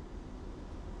رکھنا ہے.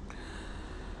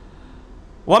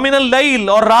 وَمِنَ اللَّيْلِ,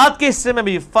 اور رات کے حصے میں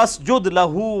بھی فَاسْجُدْ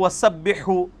لَهُ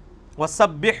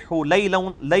وَسَبِّحْهُ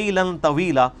لَيْلًا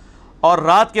طَوِيلًا, اور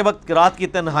رات کے وقت رات کی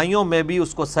تنہائیوں میں بھی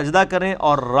اس کو سجدہ کریں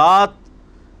اور رات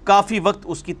کافی وقت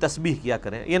اس کی تسبیح کیا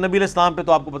کریں. یہ نبی علیہ السلام پہ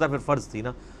تو آپ کو پتہ پھر فرض تھی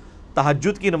نا.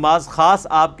 تہجد کی نماز خاص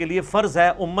آپ کے لیے فرض ہے,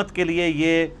 امت کے لیے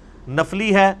یہ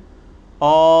نفلی ہے,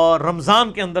 اور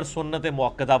رمضان کے اندر سنت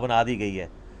مؤکدہ بنا دی گئی ہے.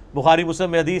 بخاری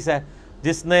مسلم میں حدیث ہے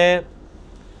جس نے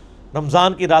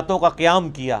رمضان کی راتوں کا قیام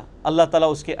کیا اللہ تعالیٰ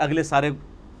اس کے اگلے سارے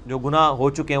جو گناہ ہو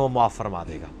چکے ہیں وہ معاف فرما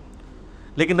دے گا.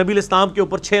 لیکن نبی علیہ السلام کے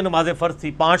اوپر 6 نمازیں فرض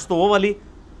تھی, 5 تو وہ والی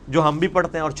جو ہم بھی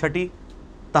پڑھتے ہیں, اور 6ٹھی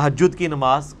تہجد کی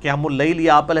نماز قیام اللیل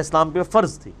یہ آپ علیہ السلام پہ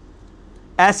فرض تھی.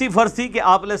 ایسی فرض تھی کہ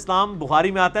آپ علیہ السلام,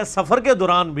 بخاری میں آتا ہے, سفر کے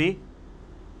دوران بھی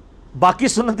باقی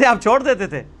سنتیں آپ چھوڑ دیتے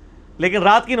تھے لیکن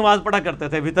رات کی نماز پڑھا کرتے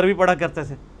تھے، وتر بھی پڑھا کرتے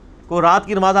تھے. کوئی رات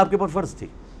کی نماز آپ کے اوپر فرض تھی.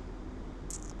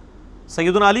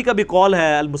 سیدنا علی کا بھی قول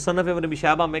ہے المصنف ابن ابی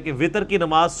شیبہ میں کہ وتر کی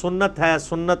نماز سنت ہے،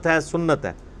 سنت ہے، سنت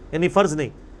ہے، یعنی فرض نہیں،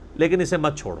 لیکن اسے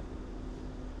مت چھوڑو،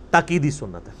 تاکیدی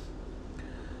سنت ہے.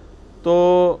 تو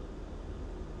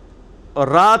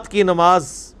رات کی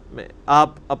نماز میں آپ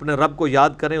اپنے رب کو یاد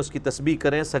کریں، اس کی تسبیح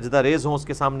کریں، سجدہ ریز ہوں اس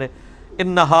کے سامنے.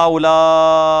 ان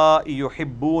ہؤلاء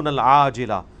یحبون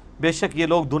العاجلہ، بے شک یہ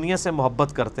لوگ دنیا سے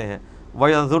محبت کرتے ہیں.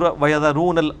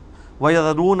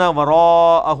 وَيَذَرُونَ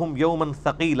وَرَاءَهُمْ يَوْمًا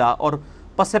ثَقِيلًا، اور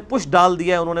پس پش ڈال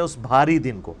دیا ہے انہوں نے اس بھاری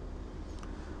دن کو.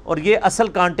 اور یہ اصل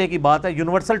کانٹے کی بات ہے،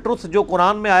 یونیورسل ٹروتھ جو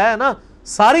قرآن میں آیا ہے نا،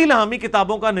 ساری الہامی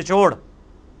کتابوں کا نچوڑ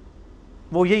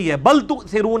وہ یہی ہے. بل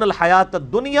تؤثرون الحیات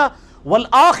الدنیا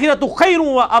والآخرۃ خیر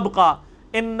وابقیٰ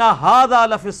ان ھذا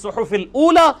لفی الصحف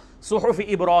الاولی صحف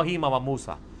ابراہیم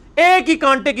وموسیٰ. ایک ہی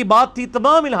کانٹے کی بات تھی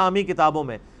تمام الہامی کتابوں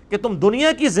میں کہ تم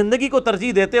دنیا کی زندگی کو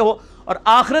ترجیح دیتے ہو اور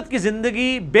آخرت کی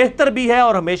زندگی بہتر بھی ہے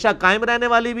اور ہمیشہ قائم رہنے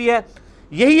والی بھی ہے.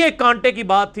 یہی ایک کانٹے کی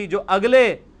بات تھی جو اگلے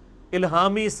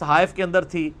الہامی صحائف کے اندر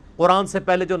تھی، قرآن سے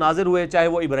پہلے جو نازل ہوئے، چاہے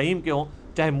وہ ابراہیم کے ہوں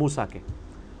چاہے موسیٰ کے.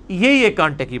 یہی ایک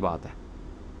کانٹے کی بات ہے.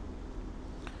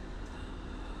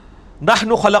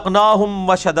 نحن خلقناہم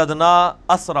وشددنا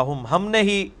اسرہم، ہم نے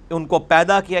ہی ان کو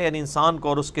پیدا کیا یعنی انسان کو،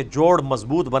 اور اس کے جوڑ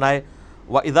مضبوط بنائے.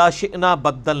 وَإِذَا شِئْنَا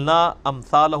بَدَّلْنَا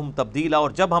أَمْثَالَهُمْ تَبْدِيلًا، اور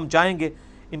جب ہم چاہیں گے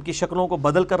ان کی شکلوں کو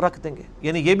بدل کر رکھ دیں گے.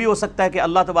 یعنی یہ بھی ہو سکتا ہے کہ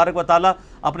اللہ تبارک و تعالیٰ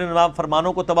اپنے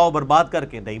فرمانوں کو تباہ و برباد کر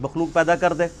کے نئی مخلوق پیدا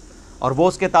کر دے اور وہ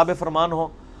اس کے تابع فرمان ہو،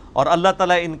 اور اللہ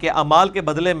تعالیٰ ان کے اعمال کے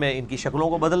بدلے میں ان کی شکلوں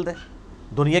کو بدل دے.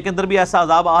 دنیا کے اندر بھی ایسا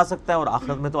عذاب آ سکتا ہے اور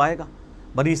آخرت میں تو آئے گا.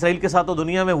 بنی اسرائیل کے ساتھ تو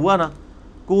دنیا میں ہوا نا،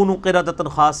 کونوا قردۃ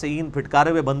خاسئین، پھٹکارے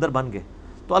ہوئے بندر بن گئے.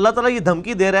 تو اللہ تعالیٰ یہ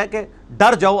دھمکی دے رہا ہے کہ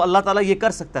ڈر جاؤ، اللہ تعالیٰ یہ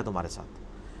کر سکتا ہے تمہارے ساتھ.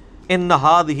 ان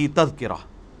ھذہ تذکرہ،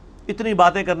 اتنی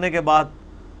باتیں کرنے کے بعد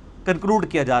کنکلوڈ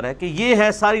کیا جا رہا ہے کہ یہ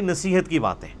ہے ساری نصیحت کی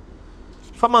باتیں.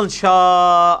 فمن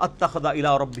شاء اتخذ الی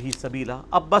ربہ سبیلا،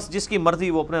 اب بس جس کی مرضی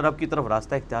وہ اپنے رب کی طرف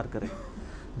راستہ اختیار کرے.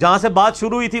 جہاں سے بات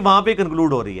شروع ہوئی تھی وہاں پہ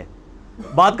کنکلوڈ ہو رہی ہے.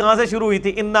 بات کہاں سے شروع ہوئی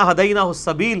تھی؟ انا ہدیناہ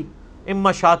السبیل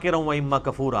اما شاکرا و اما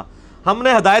کفورا، ہم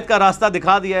نے ہدایت کا راستہ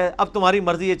دکھا دیا ہے، اب تمہاری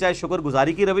مرضی ہے چاہے شکر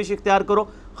گزاری کی روش اختیار کرو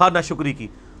خواہ نہ شکری کی.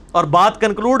 اور بات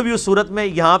کنکلوڈ بھی اس صورت میں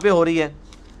یہاں پہ ہو رہی ہے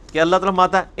کہ اللہ تعالیٰ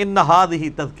فرماتا ہے ان ھذہ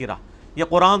تذکرہ، یہ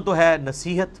قرآن تو ہے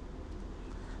نصیحت.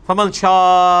 فمن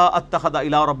شاء اتخذ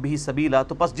الی ربہ سبیلا،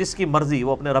 تو پس جس کی مرضی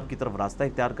وہ اپنے رب کی طرف راستہ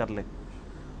اختیار کر لے.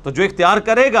 تو جو اختیار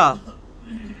کرے گا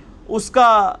اس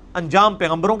کا انجام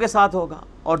پیغمبروں کے ساتھ ہوگا،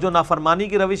 اور جو نافرمانی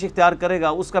کی روش اختیار کرے گا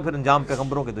اس کا پھر انجام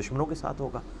پیغمبروں کے دشمنوں کے ساتھ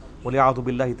ہوگا. وَلِعَاذُ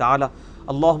بِاللَّهِ تَعَالَى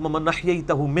اللَّهُمَّ مَنْ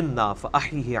أَحْيَيْتَهُ مِنَّا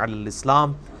فَأَحْيِهِ عَلَى الْإِسْلَامِ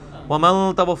وَمَنْ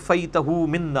تَوَفَّيْتَهُ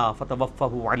مِنَّا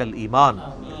فَتَوَفَّهُ عَلَى الْإِيمَانِ.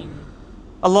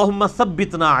 اللهم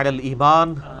ثبتنا على الإيمان،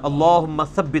 اللهم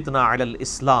ثبتنا على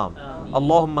الإسلام،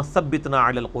 اللهم ثبتنا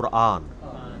على القرآن،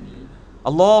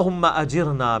 اللهم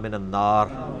أجرنا من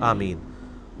النار، آمین.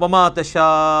 وما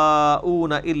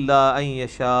تشاءون إلا أن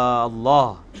يشاء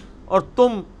اللہ، اور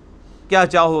تم کیا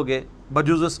چاہو گے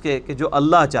بجز اس کے کہ جو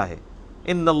اللہ چاہے.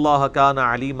 ان اللہ کان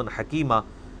علیما حکیما،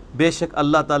 بے شک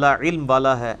اللہ تعالیٰ علم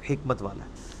والا ہے، حکمت والا ہے.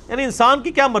 یعنی انسان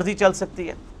کی کیا مرضی چل سکتی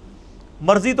ہے؟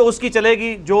 مرضی تو اس کی چلے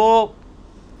گی جو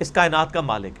اس کائنات کا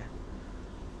مالک ہے.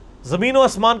 زمین و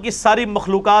آسمان کی ساری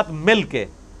مخلوقات مل کے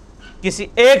کسی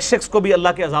ایک شخص کو بھی اللہ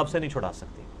کے عذاب سے نہیں چھڑا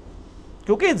سکتی،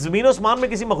 کیونکہ زمین و آسمان میں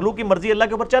کسی مخلوق کی مرضی اللہ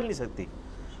کے اوپر چل نہیں سکتی.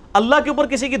 اللہ کے اوپر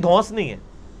کسی کی دھونس نہیں ہے.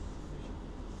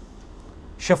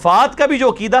 شفاعت کا بھی جو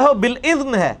عقیدہ ہے وہ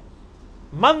بالاذن ہے.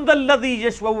 من ذا الذی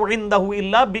یشفع عندہ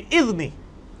الا باذنہ،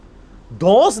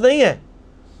 دھونس نہیں ہے.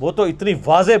 وہ تو اتنی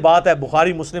واضح بات ہے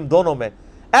بخاری مسلم دونوں میں،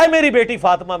 اے میری بیٹی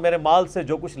فاطمہ میرے مال سے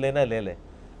جو کچھ لینا ہے لے لے،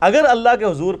 اگر اللہ کے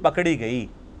حضور پکڑی گئی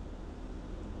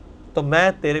تو میں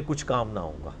تیرے کچھ کام نہ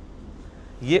ہوں گا.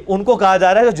 یہ ان کو کہا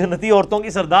جا رہا ہے جو جنتی عورتوں کی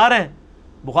سردار ہیں.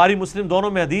 بخاری مسلم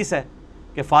دونوں میں حدیث ہے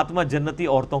کہ فاطمہ جنتی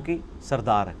عورتوں کی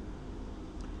سردار ہیں.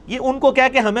 یہ ان کو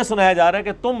کہہ کے ہمیں سنایا جا رہا ہے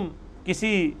کہ تم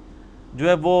کسی جو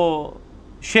ہے وہ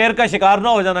شیر کا شکار نہ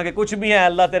ہو جانا کہ کچھ بھی ہے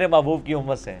اللہ تیرے محبوب کی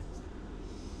امت سے ہے.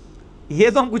 یہ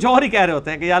تو ہم کچھ اور ہی کہہ رہے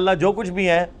ہوتے ہیں کہ یا اللہ جو کچھ بھی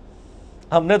ہے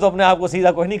ہم نے تو اپنے آپ کو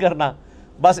سیدھا کوئی نہیں کرنا،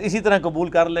 بس اسی طرح قبول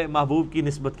کر لے محبوب کی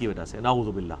نسبت کی وجہ سے. نعوذ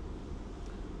باللہ.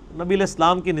 نبی علیہ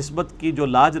السلام کی نسبت کی جو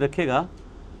لاج رکھے گا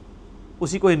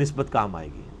اسی کو یہ نسبت کام آئے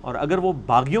گی، اور اگر وہ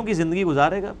باغیوں کی زندگی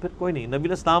گزارے گا پھر کوئی نہیں. نبی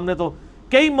علیہ السلام نے تو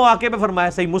کئی مواقع پہ فرمایا،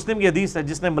 صحیح مسلم کی حدیث ہے،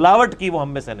 جس نے ملاوٹ کی وہ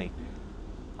ہم میں سے نہیں.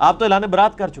 آپ تو اعلان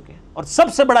برات کر چکے ہیں، اور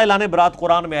سب سے بڑا اعلان برات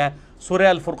قرآن میں ہے سورہ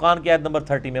الفرقان کی آیت نمبر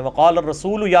 30 میں، وقال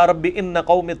الرسول یا رب ان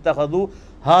قوم اتخذوا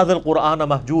هذا القرآن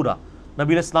مہجورا.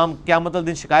 نبی علیہ السلام قیامت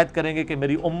الدین شکایت کریں گے کہ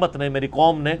میری امت نے، میری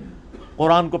قوم نے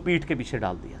قرآن کو پیٹھ کے پیچھے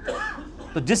ڈال دیا.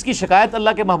 تو جس کی شکایت اللہ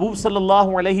کے محبوب صلی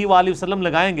اللہ علیہ وآلہ وسلم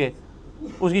لگائیں گے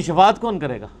اس کی شفاعت کون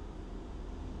کرے گا؟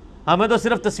 ہمیں تو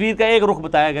صرف تصویر کا ایک رخ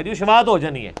بتایا گیا، جو شفاعت ہو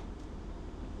جانی ہے.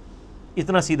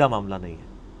 اتنا سیدھا معاملہ نہیں ہے.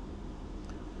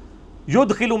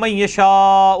 یدخل من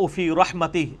یشاء فی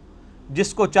رحمتہ،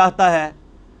 جس کو چاہتا ہے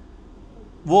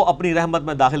وہ اپنی رحمت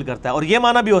میں داخل کرتا ہے. اور یہ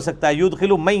معنی بھی ہو سکتا ہے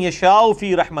یدخل من یشاء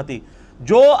فی رحمتہ،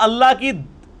 جو اللہ کی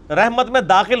رحمت میں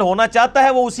داخل ہونا چاہتا ہے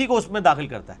وہ اسی کو اس میں داخل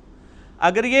کرتا ہے.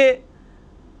 اگر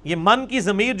یہ من کی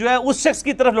ضمیر جو ہے اس شخص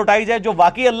کی طرف لوٹائی جائے جو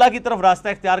واقعی اللہ کی طرف راستہ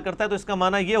اختیار کرتا ہے، تو اس کا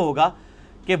معنی یہ ہوگا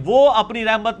کہ وہ اپنی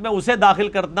رحمت میں اسے داخل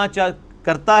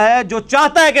کرتا ہے جو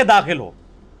چاہتا ہے کہ داخل ہو.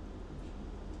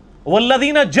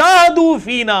 والذین جاہدوا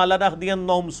فینا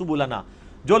لنہدینہم سبلنا،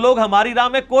 جو لوگ ہماری راہ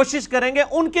میں کوشش کریں گے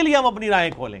ان کے لیے ہم اپنی راہیں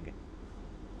کھولیں گے.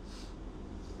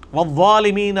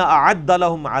 والظالمین اعد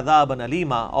لہم عذابا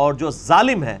علیما، اور جو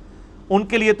ظالم ہیں ان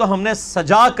کے لیے تو ہم نے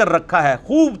سجا کر رکھا ہے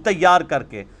خوب تیار کر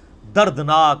کے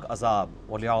دردناک عذاب.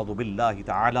 والعیاذ باللہ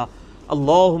تعالی.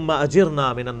 اللہم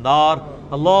اجرنا من النار،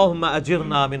 اللہم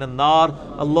اجرنا من النار،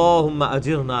 اللہم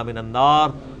اجرنا من النار.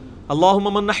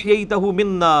 اللہم من احییتہ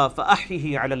منا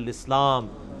فاحیہ علی الاسلام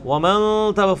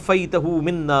ومن توفیتہ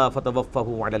منا فتوفہ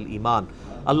علی الایمان.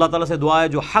 اللہ تعالیٰ سے دعا ہے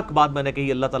جو حق بات میں نے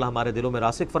کہی اللہ تعالیٰ ہمارے دلوں میں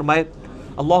راسخ فرمائے.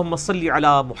 اللہم صلی علی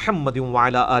محمد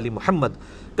وعلی آل محمد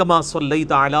کما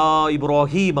صلیت علی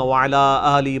ابراہیم وعلی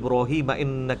آل ابراہیم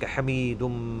انک حمید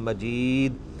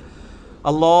مجید.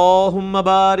 اللہم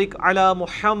بارک علی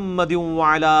محمد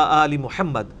وعلی آل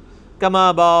محمد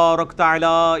کما بارکت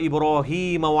علی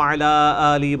ابراہیم وعلی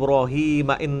آل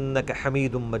ابراہیم انک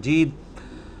حمید مجید.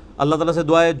 اللہ تعالیٰ سے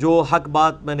دعا ہے جو حق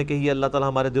بات میں نے کہی اللہ تعالیٰ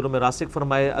ہمارے دلوں میں راسخ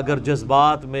فرمائے. اگر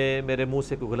جذبات میں میرے منہ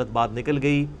سے کوئی غلط بات نکل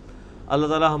گئی اللہ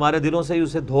تعالیٰ ہمارے دلوں سے ہی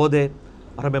اسے دھو دے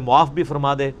اور ہمیں معاف بھی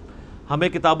فرما دے. ہمیں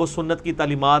کتاب و سنت کی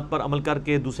تعلیمات پر عمل کر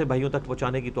کے دوسرے بھائیوں تک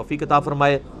پہنچانے کی توفیق عطا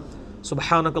فرمائے.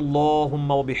 سبحانک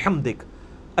اللہم و بحمدک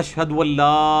اشہد ان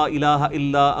لا الہ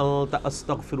الا انت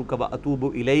استغفرک و اتوب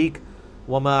الیک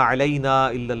وما علینا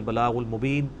الا البلاغ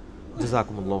المبین.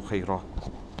 جزاکم اللہ خیرا.